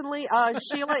Liz and Lee,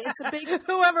 Sheila. It's a big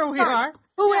whoever we are,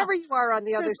 whoever you are on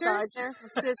the other side there,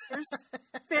 sisters,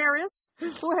 Ferris.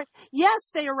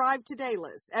 Yes, they arrived today,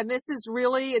 Liz, and this is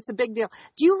it's a big deal.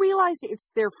 Do you realize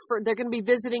they're going to be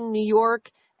visiting New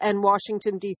York and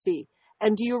Washington D.C.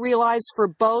 And do you realize for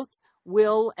both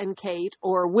Will and Kate,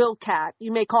 or Will Cat,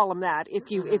 you may call them that if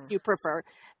you prefer,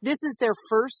 this is their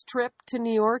first trip to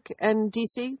New York and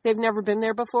DC. They've never been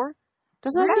there before.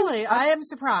 Does that really? I am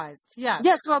surprised. Yes.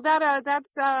 Yes. Well,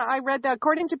 that's I read that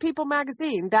according to People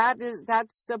magazine.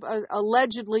 That's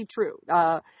allegedly true.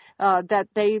 That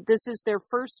this is their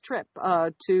first trip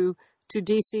to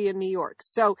DC and New York.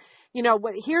 So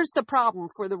here's the problem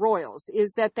for the royals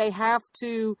is that they have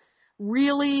to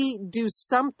really do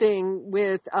something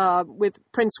with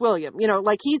Prince William.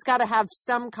 He's got to have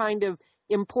some kind of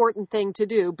important thing to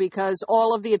do because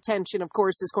all of the attention, of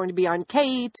course, is going to be on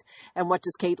Kate and what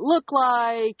does Kate look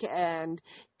like and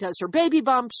does her baby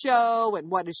bump show and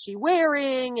what is she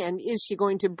wearing and is she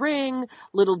going to bring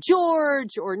little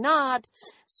George or not?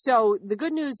 So the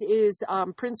good news is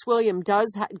Prince William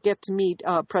does get to meet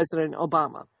President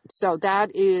Obama. So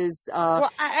that is... well,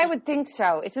 I would think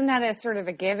so. Isn't that a sort of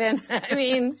a given? I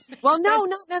mean... Well, no,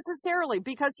 not necessarily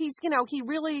because he's, he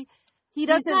doesn't...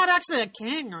 He's not actually a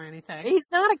king or anything. He's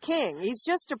not a king. He's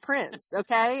just a prince,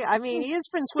 okay? I mean, he is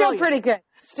Prince William.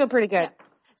 Still pretty good. Yeah.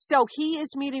 So he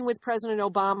is meeting with President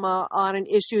Obama on an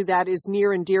issue that is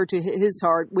near and dear to his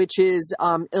heart, which is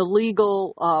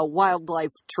illegal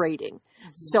wildlife trading.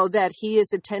 Mm-hmm. So that he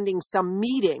is attending some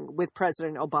meeting with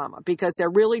President Obama because they're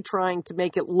really trying to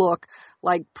make it look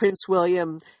like Prince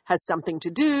William has something to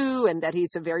do and that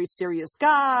he's a very serious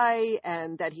guy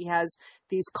and that he has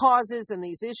these causes and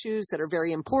these issues that are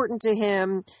very important to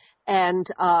him And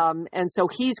so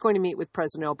he's going to meet with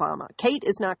President Obama. Kate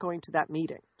is not going to that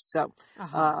meeting. So,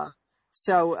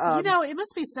 it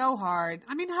must be so hard.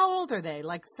 I mean, how old are they?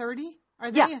 Like 30? Are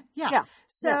they? Yeah.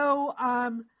 So,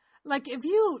 like if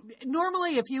you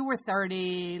were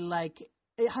 30, like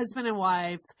husband and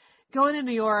wife going to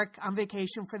New York on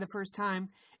vacation for the first time,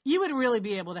 you would really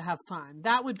be able to have fun.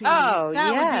 That would be would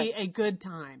be a good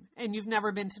time. And you've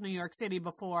never been to New York City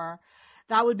before.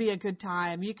 That would be a good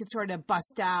time. You could sort of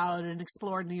bust out and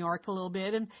explore New York a little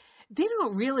bit. And they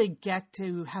don't really get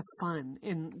to have fun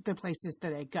in the places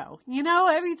that they go.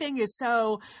 Everything is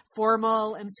so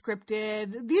formal and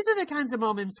scripted. These are the kinds of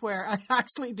moments where I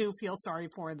actually do feel sorry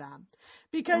for them.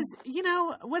 Because,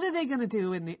 what are they going to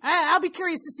do I'll be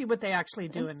curious to see what they actually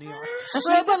do in New York.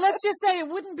 But let's just say it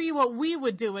wouldn't be what we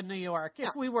would do in New York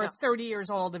if we were 30 years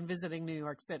old and visiting New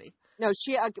York City. No,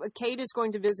 Kate is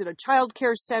going to visit a child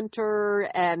care center,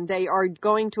 and they are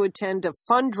going to attend a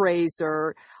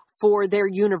fundraiser for their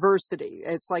university.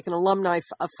 It's like an alumni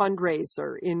a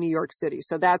fundraiser in New York City.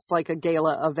 So that's like a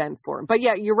gala event for them. But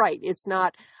yeah, you're right. It's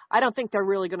not, I don't think they're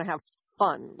really going to have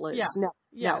fun, Liz.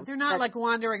 Yeah. No, they're not like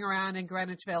wandering around in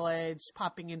Greenwich Village,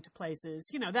 popping into places.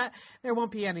 that there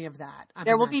won't be any of that.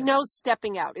 There will be no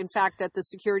stepping out. In fact, that the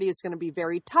security is going to be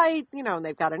very tight, and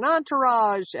they've got an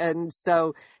entourage. And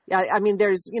so,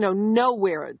 there's,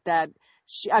 nowhere that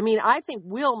I think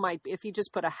Will might, if he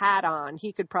just put a hat on,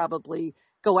 he could probably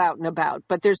go out and about,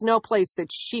 but there's no place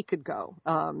that she could go.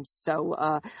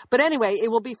 But anyway, it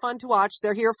will be fun to watch.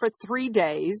 They're here for 3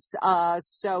 days.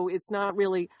 So it's not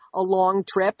really a long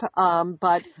trip,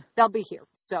 but they'll be here.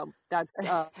 So that's,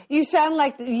 you sound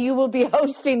like you will be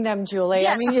hosting them, Julie.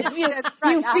 Yes,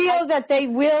 you feel that they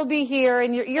will be here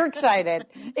and you're excited.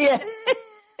 Yeah.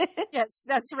 Yes,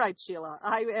 that's right, Sheila.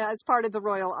 As part of the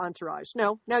royal entourage.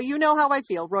 No, now you know how I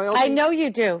feel. Royal. I know you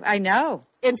do. I know.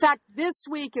 In fact, this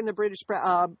week in the British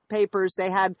papers, they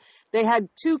had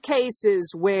 2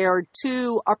 cases where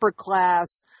 2 upper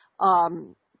class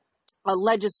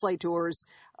legislators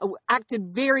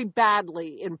acted very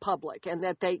badly in public, and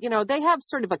that they have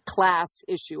sort of a class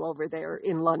issue over there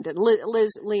in London.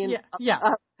 Liz,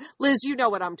 you know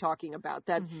what I'm talking about.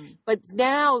 That, but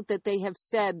now that they have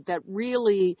said that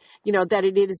really, that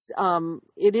it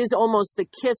is almost the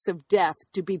kiss of death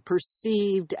to be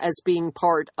perceived as being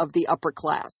part of the upper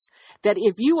class. That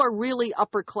if you are really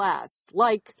upper class,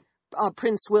 like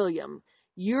Prince William,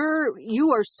 you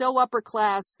are so upper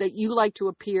class that you like to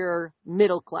appear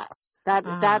middle class. That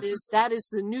is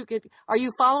the new. Are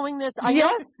you following this? I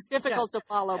know it's difficult to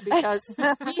follow because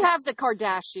we have the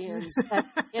Kardashians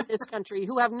in this country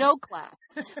who have no class.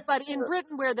 But in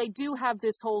Britain, where they do have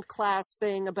this whole class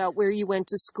thing about where you went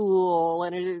to school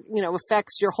and it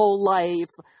affects your whole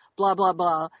life, blah blah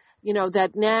blah.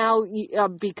 That now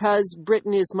because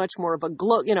Britain is much more of a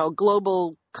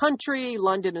global country,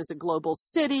 London is a global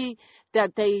city,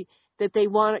 that they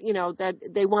want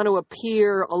they want to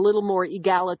appear a little more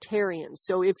egalitarian.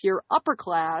 So if you're upper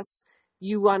class,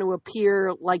 you want to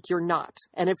appear like you're not,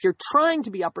 and if you're trying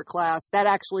to be upper class, that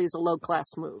actually is a low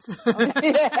class move. Okay.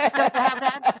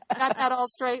 Got that all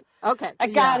straight? Okay, I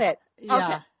got it. Yeah.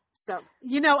 Okay, so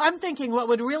I'm thinking what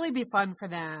would really be fun for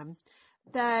them.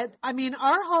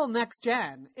 Our whole next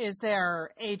gen is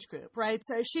their age group, right?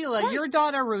 So Sheila, your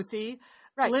daughter Ruthie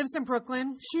lives in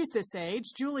Brooklyn. She's this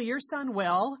age. Julie, your son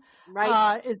Will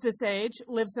is this age,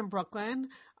 lives in Brooklyn.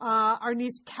 Our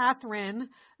niece Catherine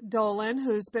Dolan,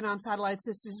 who's been on Satellite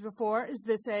Sisters before, is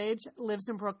this age, lives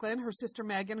in Brooklyn. Her sister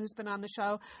Megan, who's been on the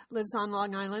show, lives on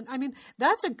Long Island.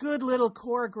 That's a good little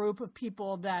core group of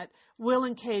people that Will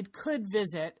and Kate could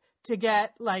visit to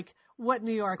get what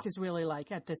New York is really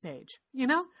like at this age,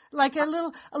 like a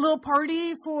little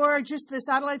party for just the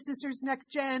Satellite Sisters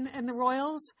Next Gen and the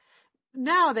Royals.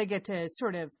 Now they get to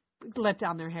sort of let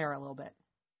down their hair a little bit.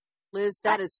 Liz,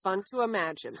 that is fun to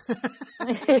imagine.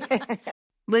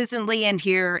 Liz and Leanne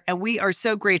here, and we are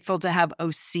so grateful to have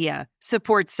Osea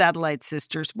support Satellite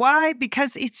Sisters. Why?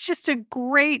 Because it's just a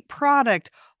great product.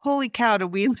 Holy cow, do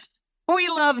we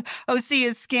love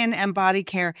Osea's skin and body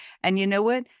care. And you know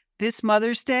what? This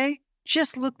Mother's Day,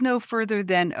 just look no further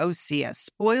than Osea.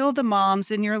 Spoil the moms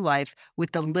in your life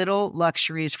with the little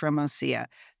luxuries from Osea.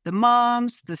 The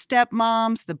moms, the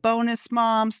stepmoms, the bonus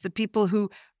moms, the people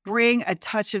who bring a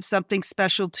touch of something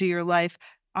special to your life,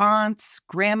 aunts,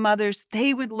 grandmothers,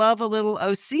 they would love a little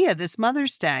Osea this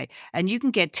Mother's Day. And you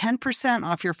can get 10%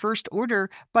 off your first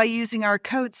order by using our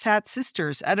code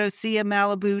SATSisters at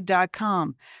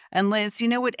OseaMalibu.com. And Liz, you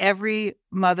know what every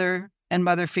mother and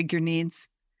mother figure needs?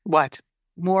 What?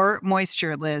 More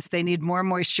moisture, Liz. They need more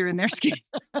moisture in their skin.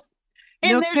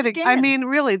 in No their kidding. skin. I mean,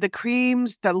 really, the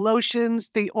creams, the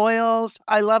lotions, the oils,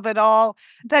 I love it all.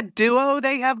 That duo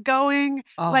they have going,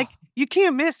 Oh, you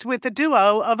can't miss with the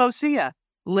duo of Osea.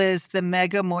 Liz, the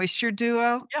Mega Moisture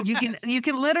Duo. Yes. You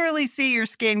can literally see your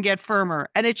skin get firmer,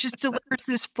 and it just delivers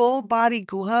this full body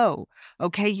glow.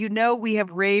 Okay, we have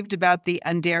raved about the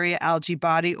Undaria algae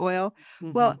body oil.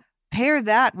 Well, pair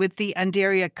that with the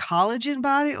Undaria collagen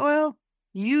body oil.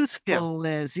 Youthful,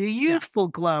 Liz. Your youthful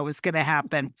glow is going to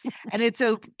happen. And it's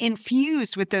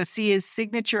infused with Osea's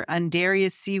signature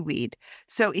Undaria seaweed.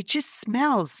 So it just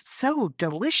smells so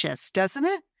delicious, doesn't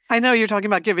it? I know you're talking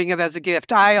about giving it as a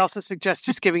gift. I also suggest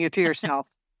just giving it to yourself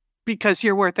because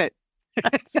you're worth it.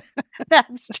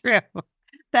 That's true.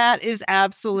 That is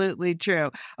absolutely true.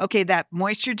 Okay, that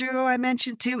Moisture Duo I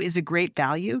mentioned too is a great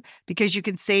value because you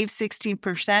can save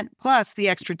 16% plus the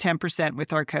extra 10%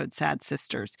 with our code SAD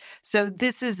Sisters. So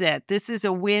this is it. This is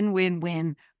a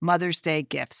win-win-win Mother's Day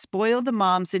gift. Spoil the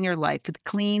moms in your life with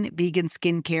clean vegan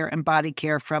skincare and body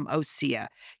care from Osea.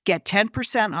 Get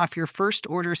 10% off your first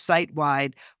order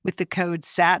site-wide with the code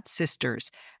SAT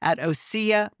Sisters at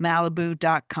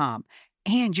OseaMalibu.com.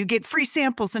 And you get free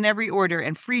samples in every order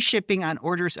and free shipping on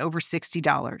orders over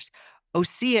 $60.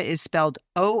 Osea is spelled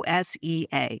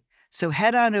O-S-E-A. So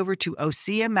head on over to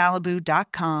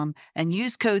OseaMalibu.com and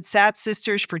use code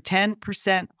SATSisters for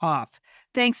 10% off.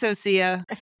 Thanks, Osea.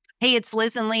 Hey, it's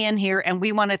Liz and Leanne here, and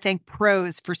we want to thank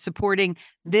Prose for supporting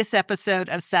this episode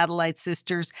of Satellite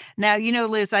Sisters. Now,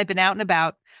 Liz, I've been out and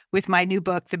about with my new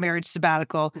book, The Marriage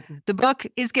Sabbatical. The book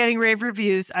is getting rave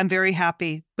reviews. I'm very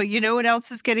happy. But you know what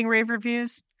else is getting rave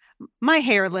reviews? My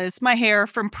hair, Liz. My hair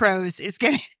from Prose is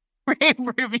getting rave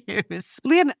reviews.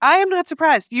 Leanne, I am not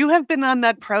surprised. You have been on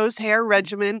that Prose hair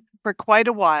regimen for quite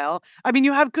a while. I mean,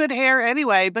 you have good hair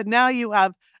anyway, but now you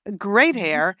have great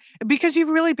hair because you've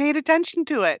really paid attention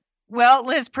to it. Well,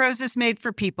 Liz, Prose is made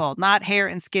for people, not hair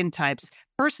and skin types.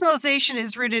 Personalization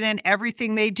is rooted in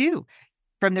everything they do,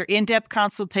 from their in-depth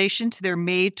consultation to their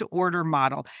made-to-order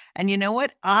model. And you know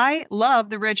what? I love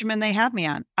the regimen they have me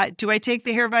on. Do I take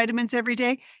the hair vitamins every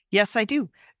day? Yes, I do.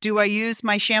 Do I use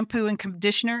my shampoo and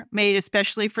conditioner made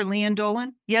especially for Leanne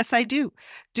Dolan? Yes, I do.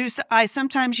 I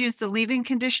sometimes use the leave-in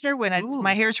conditioner when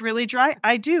my hair's really dry?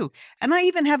 I do. And I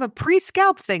even have a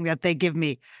pre-scalp thing that they give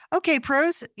me. Okay,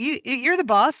 Prose, you're the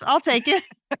boss. I'll take it.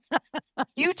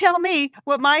 You tell me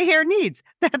what my hair needs.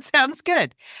 That sounds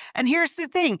good. And here's the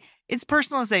thing. It's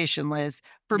personalization, Liz.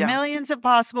 For millions of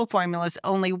possible formulas,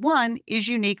 only one is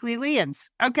uniquely Leanne's.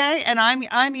 Okay? And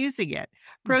I'm using it.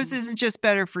 Prose isn't just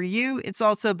better for you, it's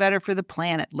also better for the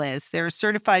planet, Liz. They're a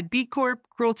certified B Corp,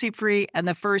 cruelty-free, and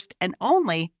the first and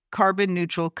only carbon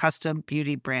neutral custom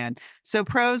beauty brand. So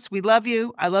Prose, we love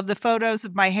you. I love the photos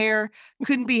of my hair.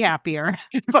 Couldn't be happier.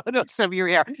 Photos of your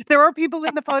hair. There are people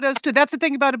in the photos too. That's the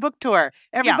thing about a book tour.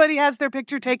 Everybody has their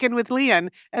picture taken with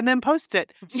Leanne and then post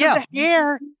it. So the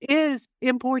hair is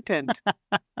important.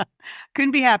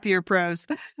 Couldn't be happier, Prose.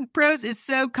 Prose is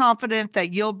so confident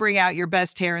that you'll bring out your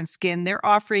best hair and skin. They're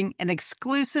offering an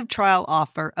exclusive trial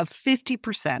offer of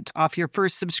 50% off your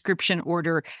first subscription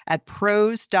order at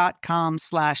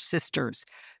prose.com/sisters.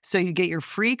 So you get your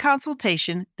free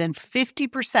consultation, then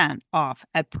 50% off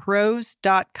at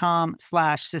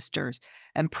prose.com/sisters.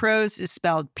 And Prose is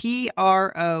spelled Prose.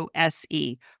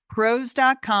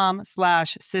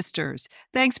 Prose.com/sisters.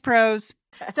 Thanks, Prose.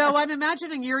 Though I'm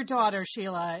imagining your daughter,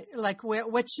 Sheila, like what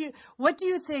do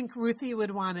you think Ruthie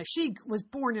would want to, she was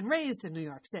born and raised in New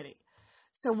York City.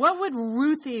 So what would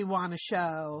Ruthie want to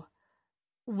show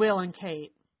Will and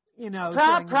Kate?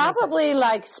 Probably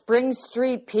like Spring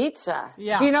Street Pizza.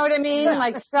 Yeah. Do you know what I mean? Yeah.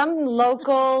 Like some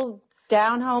local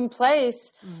down-home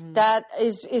place that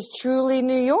is truly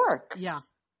New York. Yeah.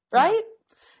 Right?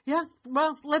 Yeah.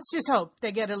 Well, let's just hope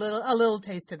they get a little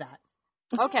taste of that.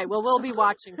 Okay. Well, we'll be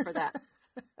watching for that.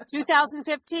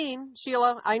 2015,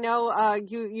 Sheila, I know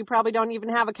you probably don't even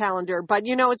have a calendar, but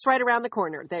it's right around the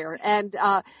corner there. And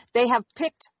they have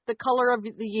picked the color of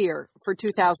the year for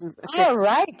 2015. All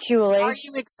right, Julie. Are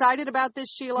you excited about this,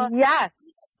 Sheila?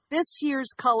 Yes. This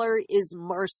year's color is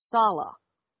Marsala.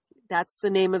 That's the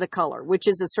name of the color, which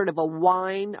is a sort of a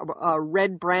wine, a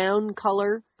red-brown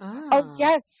color. Oh,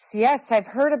 yes. I've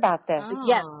heard about this.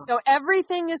 Yes. So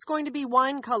everything is going to be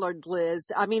wine-colored,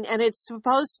 Liz. I mean, and it's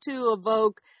supposed to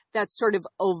evoke that sort of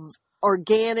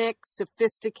organic,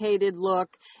 sophisticated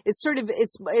look. It's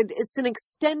an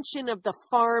extension of the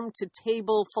farm to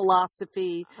table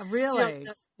philosophy. Really?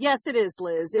 Yes, it is,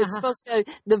 Liz. It's supposed to,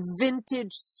 the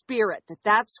vintage spirit,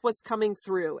 that's what's coming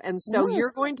through. And so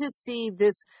you're going to see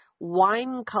this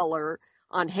wine color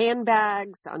on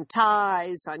handbags, on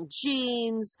ties, on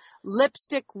jeans,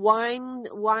 lipstick, wine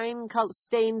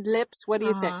stained lips. What do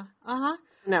you think?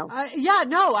 No.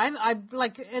 I'm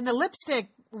like in the lipstick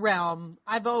realm.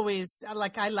 I've always I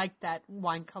like that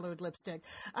wine colored lipstick.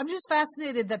 I'm just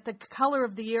fascinated that the color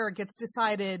of the year gets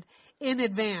decided in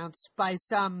advance by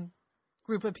some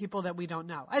group of people that we don't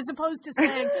know, as opposed to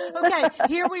saying, okay,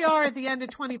 here we are at the end of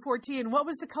 2014. What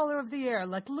was the color of the year?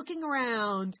 Like looking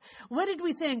around, what did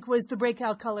we think was the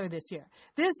breakout color this year?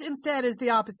 This instead is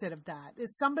the opposite of that.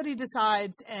 Is somebody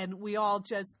decides and we all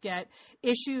just get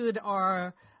issued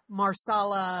our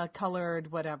marsala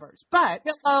colored whatevers. But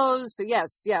pillows,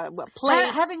 yes, yeah.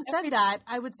 Having said that,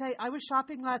 I would say I was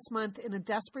shopping last month in a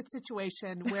desperate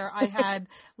situation where I had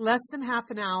less than half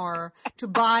an hour to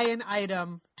buy an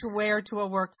item to wear to a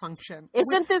work function.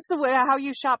 Isn't this the way how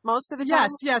you shop most of the time?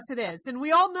 Yes, it is. And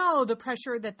we all know the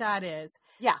pressure that is.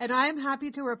 Yeah. And I am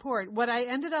happy to report what I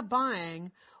ended up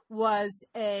buying was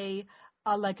a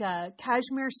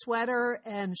cashmere sweater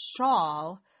and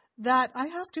shawl that I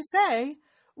have to say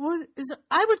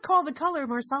I would call the color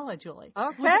marsala, Julie.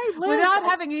 Okay, without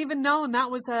having even known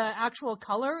that was an actual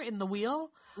color in the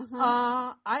wheel. Mm-hmm.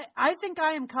 I think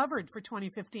I am covered for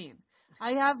 2015.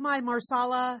 I have my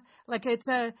marsala, like it's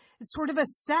sort of a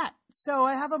set. So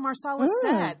I have a marsala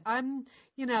set. I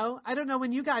don't know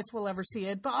when you guys will ever see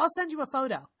it, but I'll send you a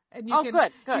photo and you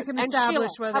good. You can establish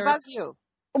Sheila, whether. How about you?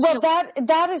 Well,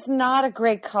 that is not a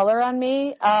great color on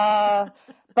me,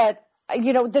 but.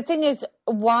 The thing is,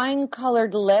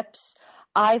 wine-colored lips,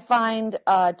 I find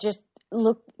just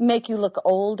make you look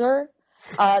older.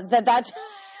 That's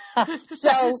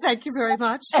so. Thank you very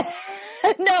much.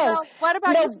 No. What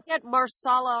about you get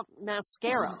marsala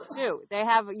mascara too?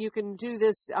 You can do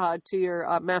this to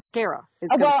your mascara.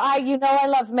 I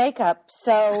love makeup,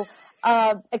 so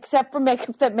except for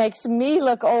makeup that makes me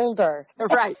look older.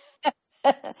 Right.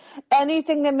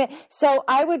 Anything so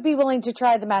I would be willing to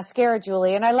try the mascara,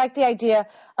 Julie, and I like the idea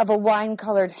of a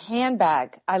wine-colored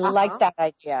handbag. I like that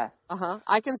idea.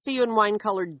 I can see you in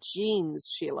wine-colored jeans,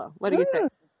 Sheila. What do you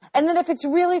think? And then if it's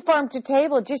really farm to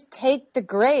table, just take the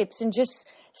grapes and just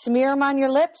smear them on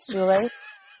your lips, Julie.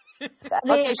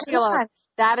 Okay, Sheila.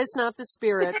 That is not the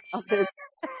spirit of this.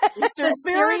 The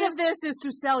spirit of this is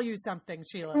to sell you something,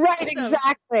 Sheila. Right,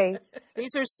 exactly.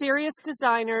 These are serious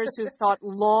designers who thought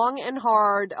long and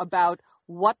hard about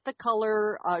what the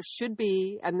color should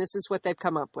be, and this is what they've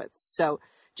come up with. So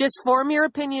just form your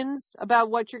opinions about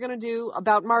what you're going to do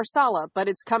about marsala, but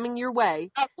it's coming your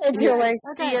way. Okay, You're going to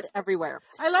see it everywhere.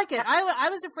 I like it. I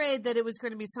was afraid that it was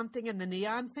going to be something in the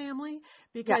neon family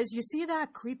because you see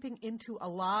that creeping into a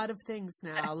lot of things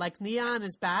now. Like neon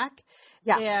is back.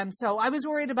 Yeah. And so I was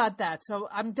worried about that. So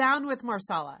I'm down with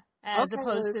marsala as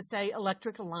opposed to, say,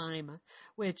 electric lime,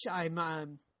 which I'm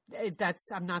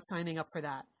not signing up for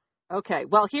that. Okay.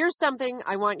 Well, here's something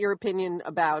I want your opinion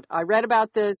about. I read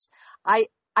about this.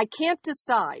 I can't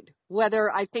decide whether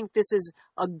I think this is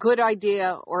a good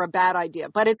idea or a bad idea,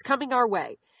 but it's coming our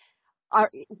way.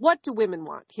 What do women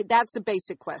want? That's a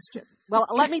basic question. Well,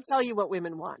 let me tell you what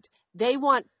women want. They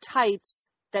want tights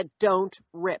that don't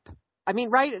rip. I mean,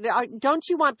 right? Don't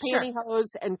you want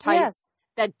pantyhose and tights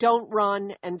that don't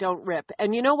run and don't rip?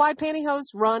 And you know why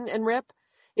pantyhose run and rip?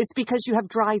 It's because you have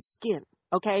dry skin.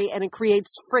 Okay, and it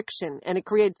creates friction, and it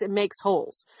makes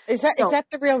holes. Is that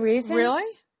the real reason? Really?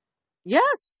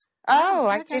 Yes. Oh,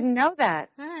 I didn't know that.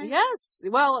 Right. Yes.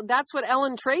 Well, that's what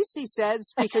Ellen Tracy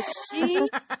says because she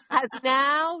has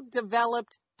now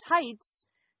developed tights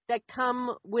that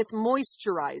come with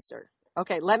moisturizer.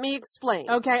 Okay, let me explain.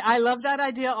 Okay, I love that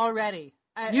idea already.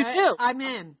 You do? I'm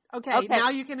in. Okay, now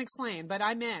you can explain, but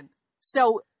I'm in.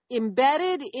 So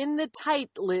embedded in the tight,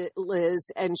 Liz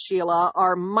and Sheila,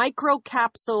 are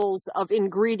microcapsules of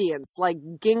ingredients like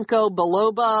ginkgo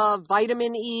biloba,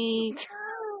 vitamin E,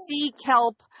 sea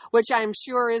kelp, which I'm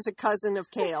sure is a cousin of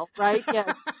kale, right?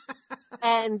 Yes.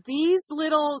 And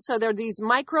they're these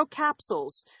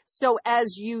microcapsules. So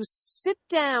as you sit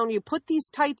down, you put these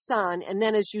tights on, and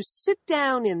then as you sit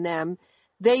down in them,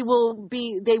 they will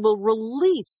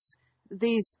release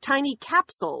these tiny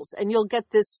capsules, and you'll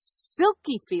get this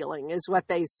silky feeling, is what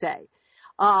they say,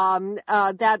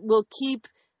 that will keep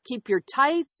your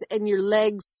tights and your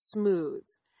legs smooth.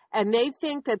 and they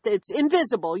think that it's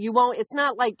invisible. It's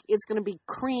not like it's going to be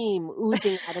cream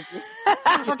oozing out of you.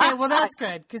 Okay, well that's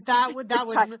good, because that would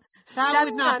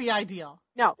not be ideal.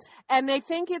 No, and they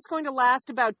think it's going to last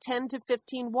about 10 to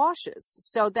 15 washes,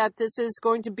 so that this is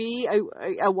going to be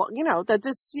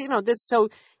so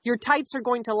your tights are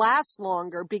going to last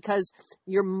longer because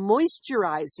you're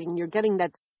moisturizing. You're getting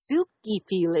that silky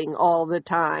feeling all the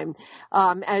time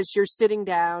as you're sitting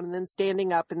down and then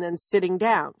standing up and then sitting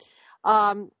down.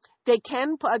 They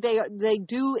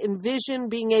do envision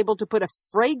being able to put a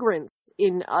fragrance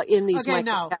in these. Okay,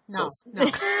 no.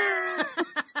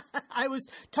 I was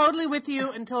totally with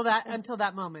you until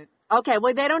that moment. Okay,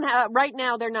 well, they don't have, right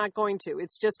now they're not going to.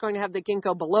 It's just going to have the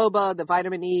ginkgo biloba, the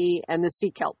vitamin E, and the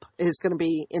sea kelp is going to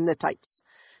be in the tights.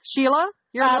 Sheila,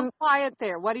 you're a little quiet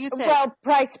there. What do you think? Well,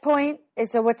 price point.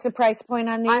 What's the price point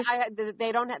on these?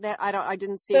 They don't have that. I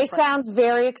didn't see They sound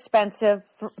very expensive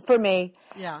for me.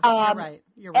 Yeah,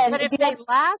 you're right. But if they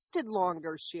lasted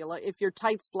longer, Sheila, if your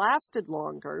tights lasted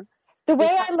longer. The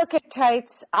way I look at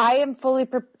tights, I am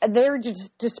they're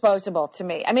just disposable to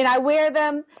me. I mean, I wear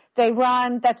them, they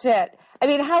run, that's it. I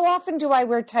mean, how often do I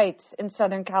wear tights in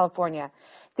Southern California?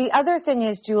 The other thing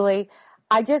is, Julie,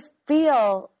 I just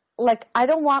feel like I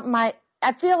don't want to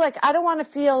feel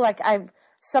like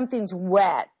something's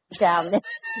wet down there.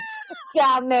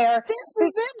 Down there. This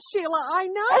is it, Sheila. I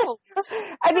know.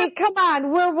 I mean, come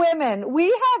on, we're women.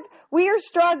 We are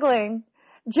struggling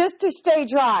just to stay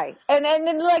dry. And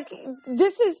like,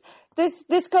 this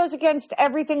goes against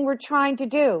everything we're trying to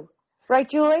do. Right,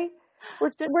 Julie?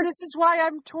 This is why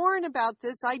I'm torn about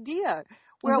this idea.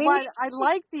 Well,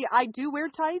 I do wear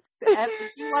tights, and I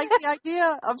do like the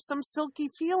idea of some silky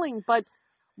feeling, but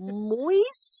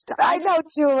moist? I know,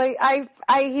 Julie. I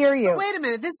hear you. But wait a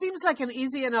minute. This seems like an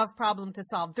easy enough problem to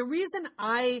solve. The reason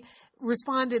I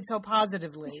responded so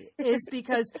positively is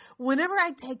because whenever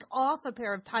I take off a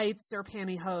pair of tights or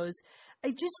pantyhose,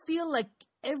 I just feel like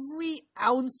every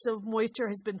ounce of moisture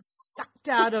has been sucked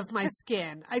out of my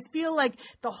skin. I feel like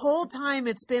the whole time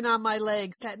it's been on my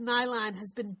legs, that nylon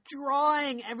has been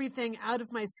drawing everything out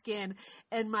of my skin,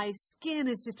 and my skin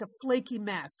is just a flaky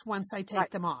mess once I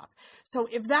take them off. So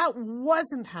if that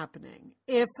wasn't happening,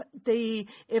 if the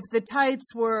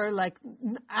tights were like,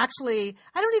 actually,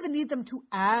 I don't even need them to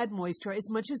add moisture as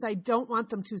much as I don't want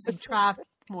them to subtract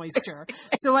moisture.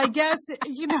 So I guess,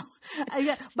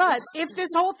 but if this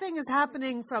whole thing is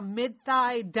happening from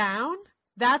mid-thigh down,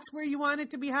 that's where you want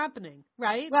it to be happening,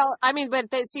 right? Well, I mean, but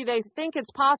they think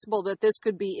it's possible that this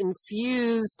could be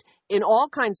infused in all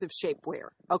kinds of shapewear.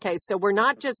 Okay, so we're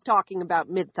not just talking about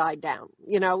mid-thigh down,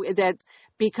 that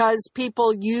because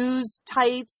people use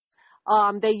tights,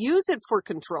 they use it for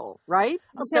control, right?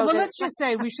 Okay, well, let's just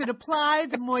say we should apply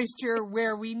the moisture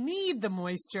where we need the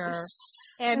moisture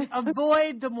and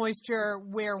avoid the moisture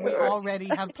where we already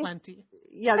have plenty.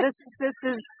 Yeah, this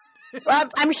is. Well,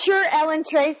 I'm sure Ellen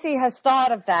Tracy has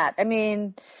thought of that. I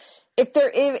mean, if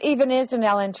there even is an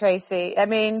Ellen Tracy, I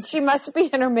mean, she must be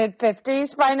in her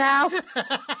mid-50s by now.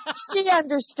 She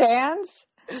understands.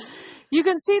 You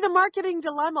can see the marketing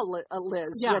dilemma,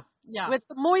 Liz, with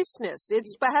the moistness. It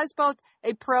has both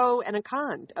a pro and a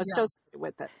con associated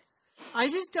with it. I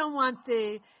just don't want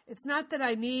it's not that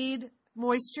I need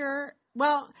moisture.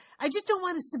 Well, I just don't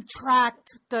want to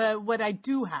subtract what I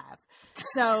do have.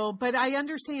 So, but I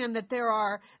understand that there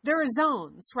are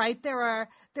zones, right? There are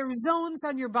zones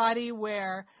on your body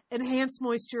where enhanced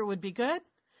moisture would be good,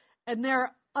 and there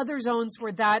are other zones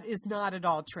where that is not at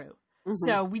all true. Mm-hmm.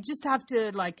 So we just have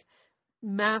to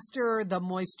master the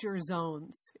moisture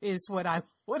zones is what I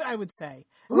would say.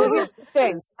 Well, here's the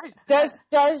thing.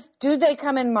 Do they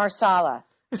come in Marsala?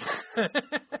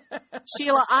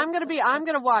 Sheila, I'm going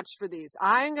to watch for these.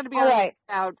 I'm going to be on the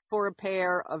lookout for a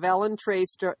pair of Ellen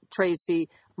Tracy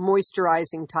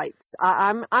moisturizing tights.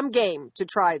 I'm game to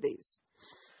try these.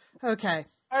 Okay.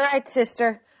 All right,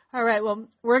 sister. All right. Well,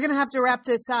 we're going to have to wrap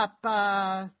this up.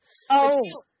 But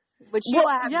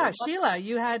Sheila, Sheila,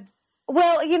 you had.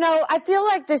 Well, I feel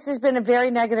like this has been a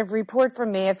very negative report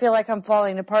from me. I feel like I'm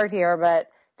falling apart here, but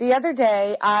the other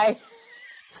day So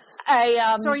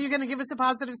are you going to give us a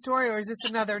positive story, or is this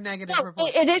another negative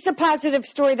report? It is a positive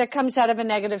story that comes out of a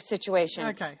negative situation.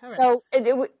 Okay. All right. So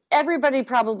everybody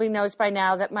probably knows by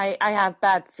now that I have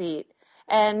bad feet.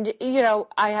 And,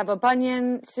 I have a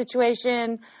bunion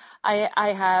situation.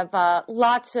 I have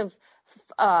lots of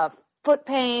foot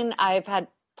pain. I've had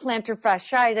plantar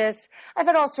fasciitis. I've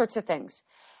had all sorts of things.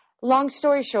 Long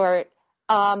story short,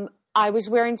 I was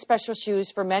wearing special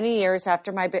shoes for many years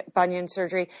after my bunion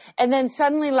surgery. And then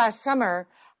suddenly last summer,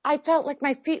 I felt like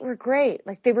my feet were great,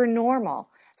 like they were normal.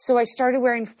 So I started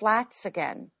wearing flats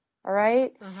again. All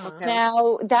right. Okay.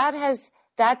 Now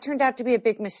that turned out to be a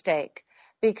big mistake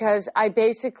because I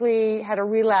basically had a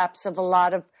relapse of a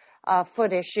lot of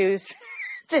foot issues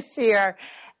this year.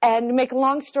 And to make a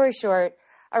long story short,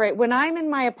 all right, when I'm in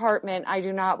my apartment, I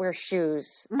do not wear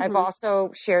shoes. I've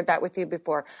also shared that with you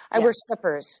before. I wear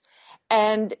slippers.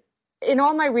 And in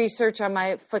all my research on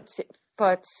my feet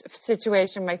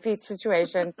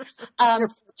situation,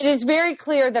 it is very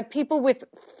clear that people with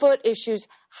foot issues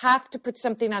have to put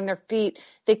something on their feet.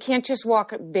 They can't just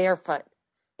walk barefoot.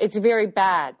 It's very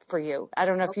bad for you. I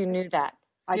don't know if you knew that.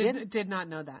 I did not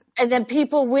know that. And then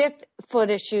people with foot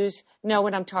issues know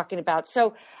what I'm talking about.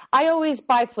 So I always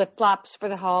buy flip-flops for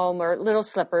the home or little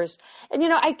slippers. And,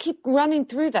 I keep running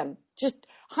through them, just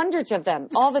hundreds of them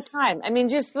all the time. I mean,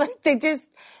 just like hundreds?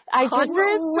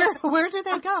 Where do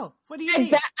they go? What do you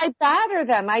mean? I batter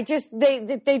them.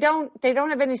 They don't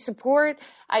have any support.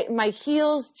 My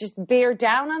heels just bear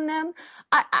down on them.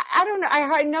 I don't know.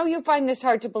 I know you find this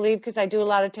hard to believe because I do a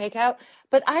lot of takeout,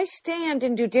 but I stand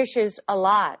and do dishes a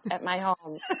lot at my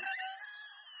home.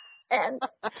 And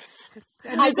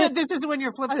this is when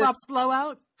your flip-flops blow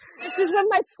out? This is when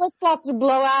my flip-flops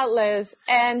blow out, Liz.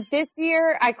 And this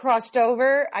year I crossed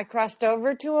over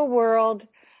to a world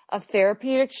of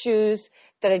therapeutic shoes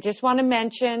that I just want to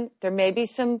mention. There may be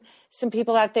some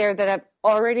people out there that have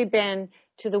already been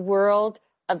to the world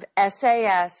of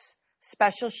SAS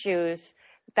special shoes.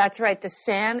 That's right, the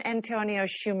San Antonio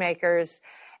Shoemakers.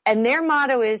 And their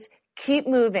motto is keep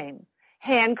moving,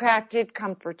 handcrafted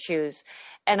comfort shoes.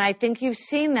 And I think you've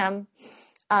seen them.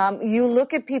 You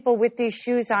look at people with these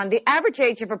shoes on. The average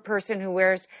age of a person who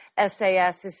wears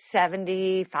SAS is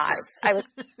 75.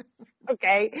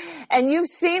 Okay. And you've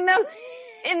seen them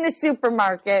in the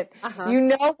supermarket. You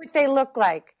know what they look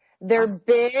like. They're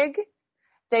big.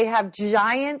 They have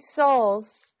giant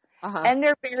soles and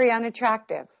they're very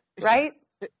unattractive, right?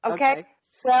 Okay.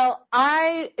 Well,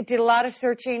 I did a lot of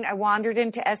searching. I wandered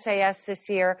into SAS this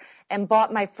year and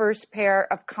bought my first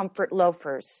pair of comfort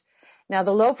loafers. Now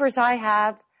the loafers I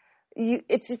have, they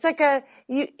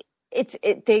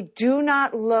do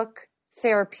not look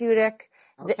therapeutic.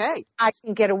 Okay. I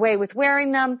can get away with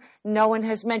wearing them. No one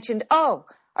has mentioned, are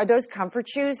those comfort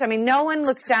shoes? I mean, no one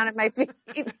looks down at my feet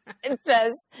and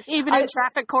says. Even in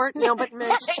traffic court, nobody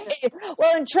mentions it.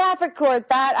 Well, in traffic court,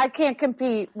 that I can't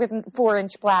compete with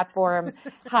 4-inch platform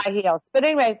high heels. But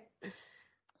anyway,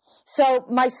 so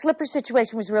my slipper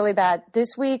situation was really bad.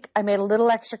 This week, I made a little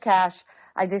extra cash.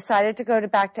 I decided to go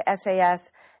back to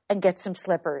SAS and get some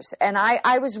slippers. And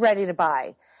I was ready to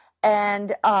buy.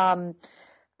 And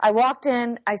I walked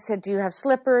in, I said, do you have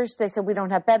slippers? They said, we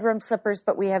don't have bedroom slippers,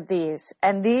 but we have these.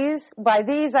 And by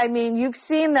these, I mean, you've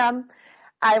seen them.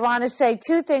 I want to say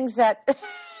two things that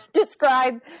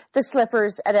describe the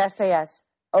slippers at SAS.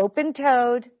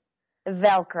 Open-toed,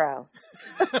 Velcro.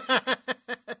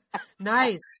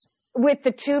 Nice. With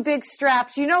the two big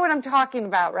straps. You know what I'm talking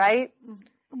about, right?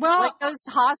 Well, like those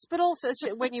hospitals,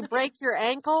 when you break your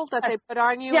ankle that they put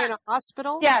on you in a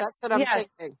hospital? Yes. That's what I'm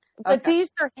thinking. But these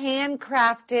are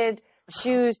handcrafted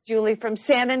shoes, Julie, from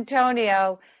San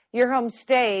Antonio, your home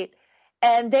state.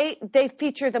 And they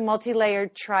feature the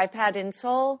multi-layered tripod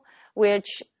insole,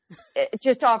 which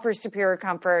just offers superior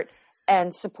comfort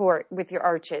and support with your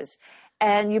arches.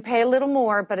 And you pay a little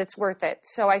more, but it's worth it.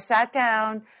 So I sat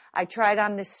down. I tried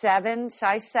on the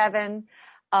size 7.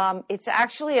 It's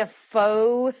actually a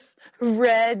faux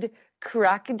red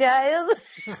crocodile.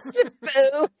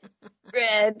 Faux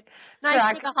red.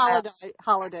 Nice for the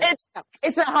holidays.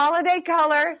 It's a holiday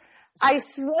color. I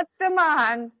slipped them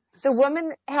on. The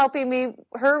woman helping me,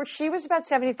 she was about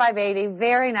 75, 80,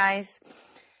 very nice.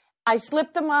 I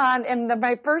slipped them on, and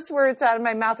my first words out of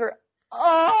my mouth were,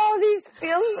 "Oh, these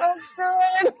feel so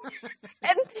good."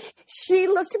 And she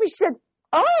looked at me, she said,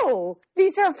 "Oh,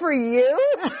 these are for you?"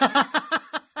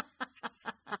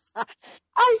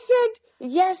 I said,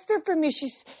 "Yes, they're for me."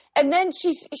 And then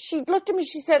she looked at me.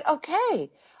 She said,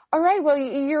 "Okay, all right. Well,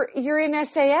 you're in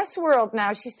SAS world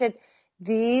now." She said,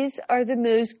 "These are the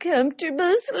most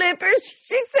comfortable slippers."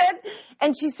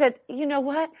 She said, "You know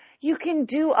what? You can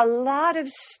do a lot of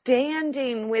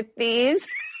standing with these."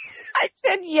 I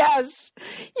said, "Yes,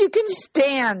 you can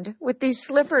stand with these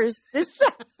slippers. This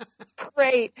sounds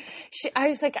great." I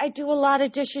was like, "I do a lot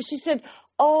of dishes." She said,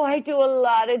 "Oh, I do a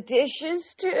lot of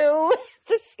dishes too."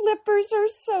 The slippers are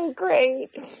so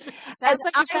great. Sounds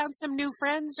like you found some new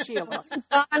friends, Sheila.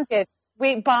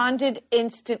 We bonded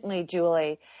instantly,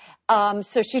 Julie.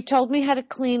 So she told me how to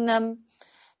clean them.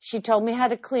 She told me how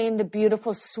to clean the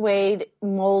beautiful suede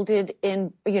molded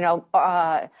in,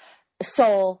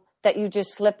 sole that you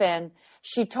just slip in.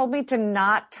 She told me to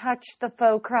not touch the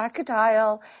faux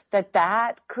crocodile,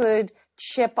 that could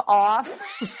chip off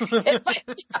if I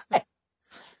tried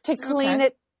to clean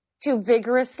it too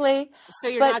vigorously. So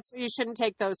you shouldn't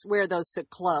wear those to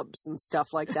clubs and stuff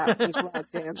like that.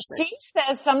 She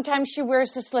says sometimes she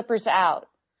wears the slippers out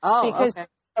because they're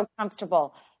so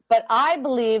comfortable. But I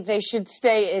believe they should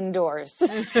stay indoors.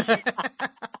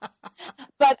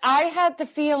 But I had the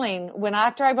feeling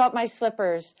after I bought my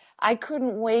slippers, I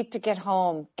couldn't wait to get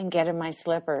home and get in my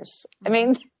slippers. I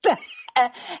mean,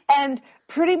 and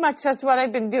pretty much that's what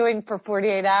I've been doing for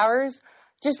 48 hours.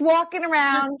 Just walking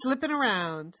around. Just slipping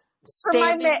around.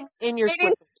 Standing in your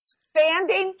slippers.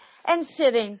 Standing and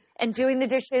sitting and doing the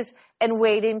dishes and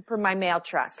waiting for my mail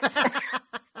truck.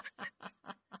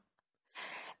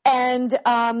 And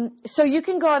so you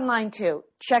can go online too.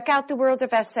 Check out the world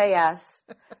of SAS.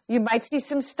 You might see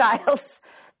some styles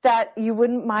that you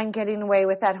wouldn't mind getting away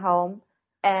with at home.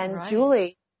 And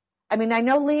Julie, I mean, I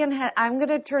know Leanne, I'm going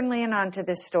to turn Leanne on to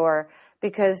this store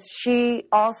because she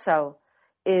also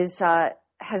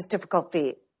has difficult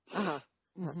feet. Uh-huh.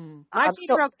 Mm-hmm. My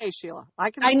feet are okay, Sheila.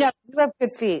 I know you have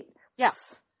good feet. Yeah.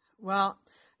 Well,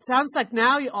 it sounds like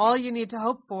now all you need to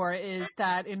hope for is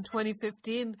that in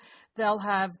 2015 they'll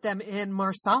have them in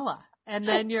Marsala, and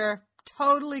then you're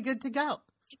totally good to go.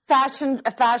 Fashion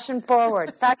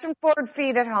forward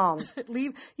feet at home.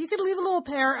 You could leave a little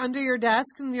pair under your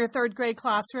desk in your third grade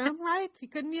classroom, right?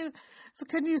 Couldn't you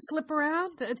slip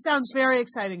around? It sounds very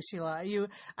exciting, Sheila.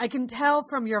 I can tell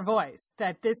from your voice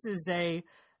that this is a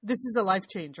life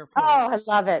changer for you. Oh, I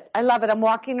love it. I'm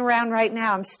walking around right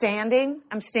now. I'm standing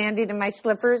in my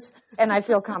slippers and I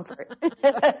feel comfort. All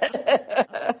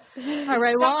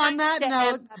right. Well, on that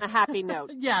note, on a happy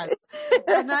note. Yes.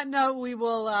 On that note, we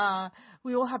will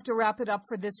have to wrap it up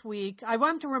for this week. I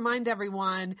want to remind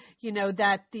everyone,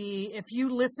 that if you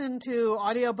listen to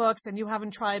audiobooks and you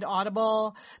haven't tried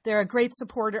Audible, they're a great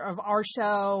supporter of our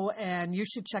show and you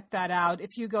should check that out.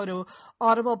 If you go to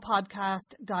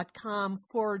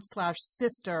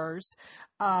audiblepodcast.com/sisters,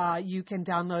 you can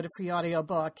download a free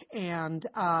audiobook and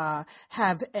have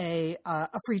a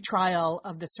free trial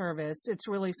of the service. It's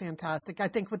really fantastic. I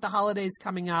think with the holidays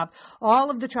coming up,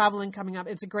 all of the traveling coming up,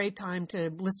 it's a great time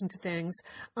to listen to things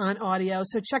on audio.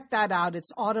 So check that out.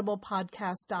 It's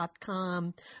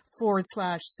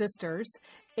audiblepodcast.com/sisters.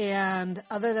 And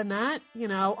other than that,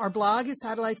 our blog is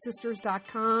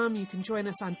satellitesisters.com. You can join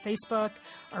us on Facebook.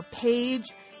 Our page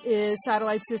is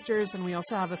Satellite Sisters, and we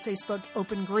also have a Facebook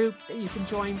open group that you can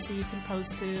join so you can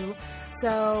post to.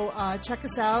 So check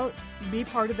us out. Be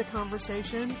part of the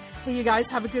conversation. Hey, you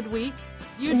guys, have a good week.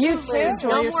 You too.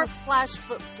 No more flash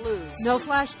flus. No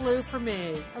flash flu for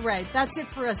me. All right, that's it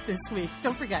for us this week.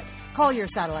 Don't forget, call your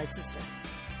satellite sister.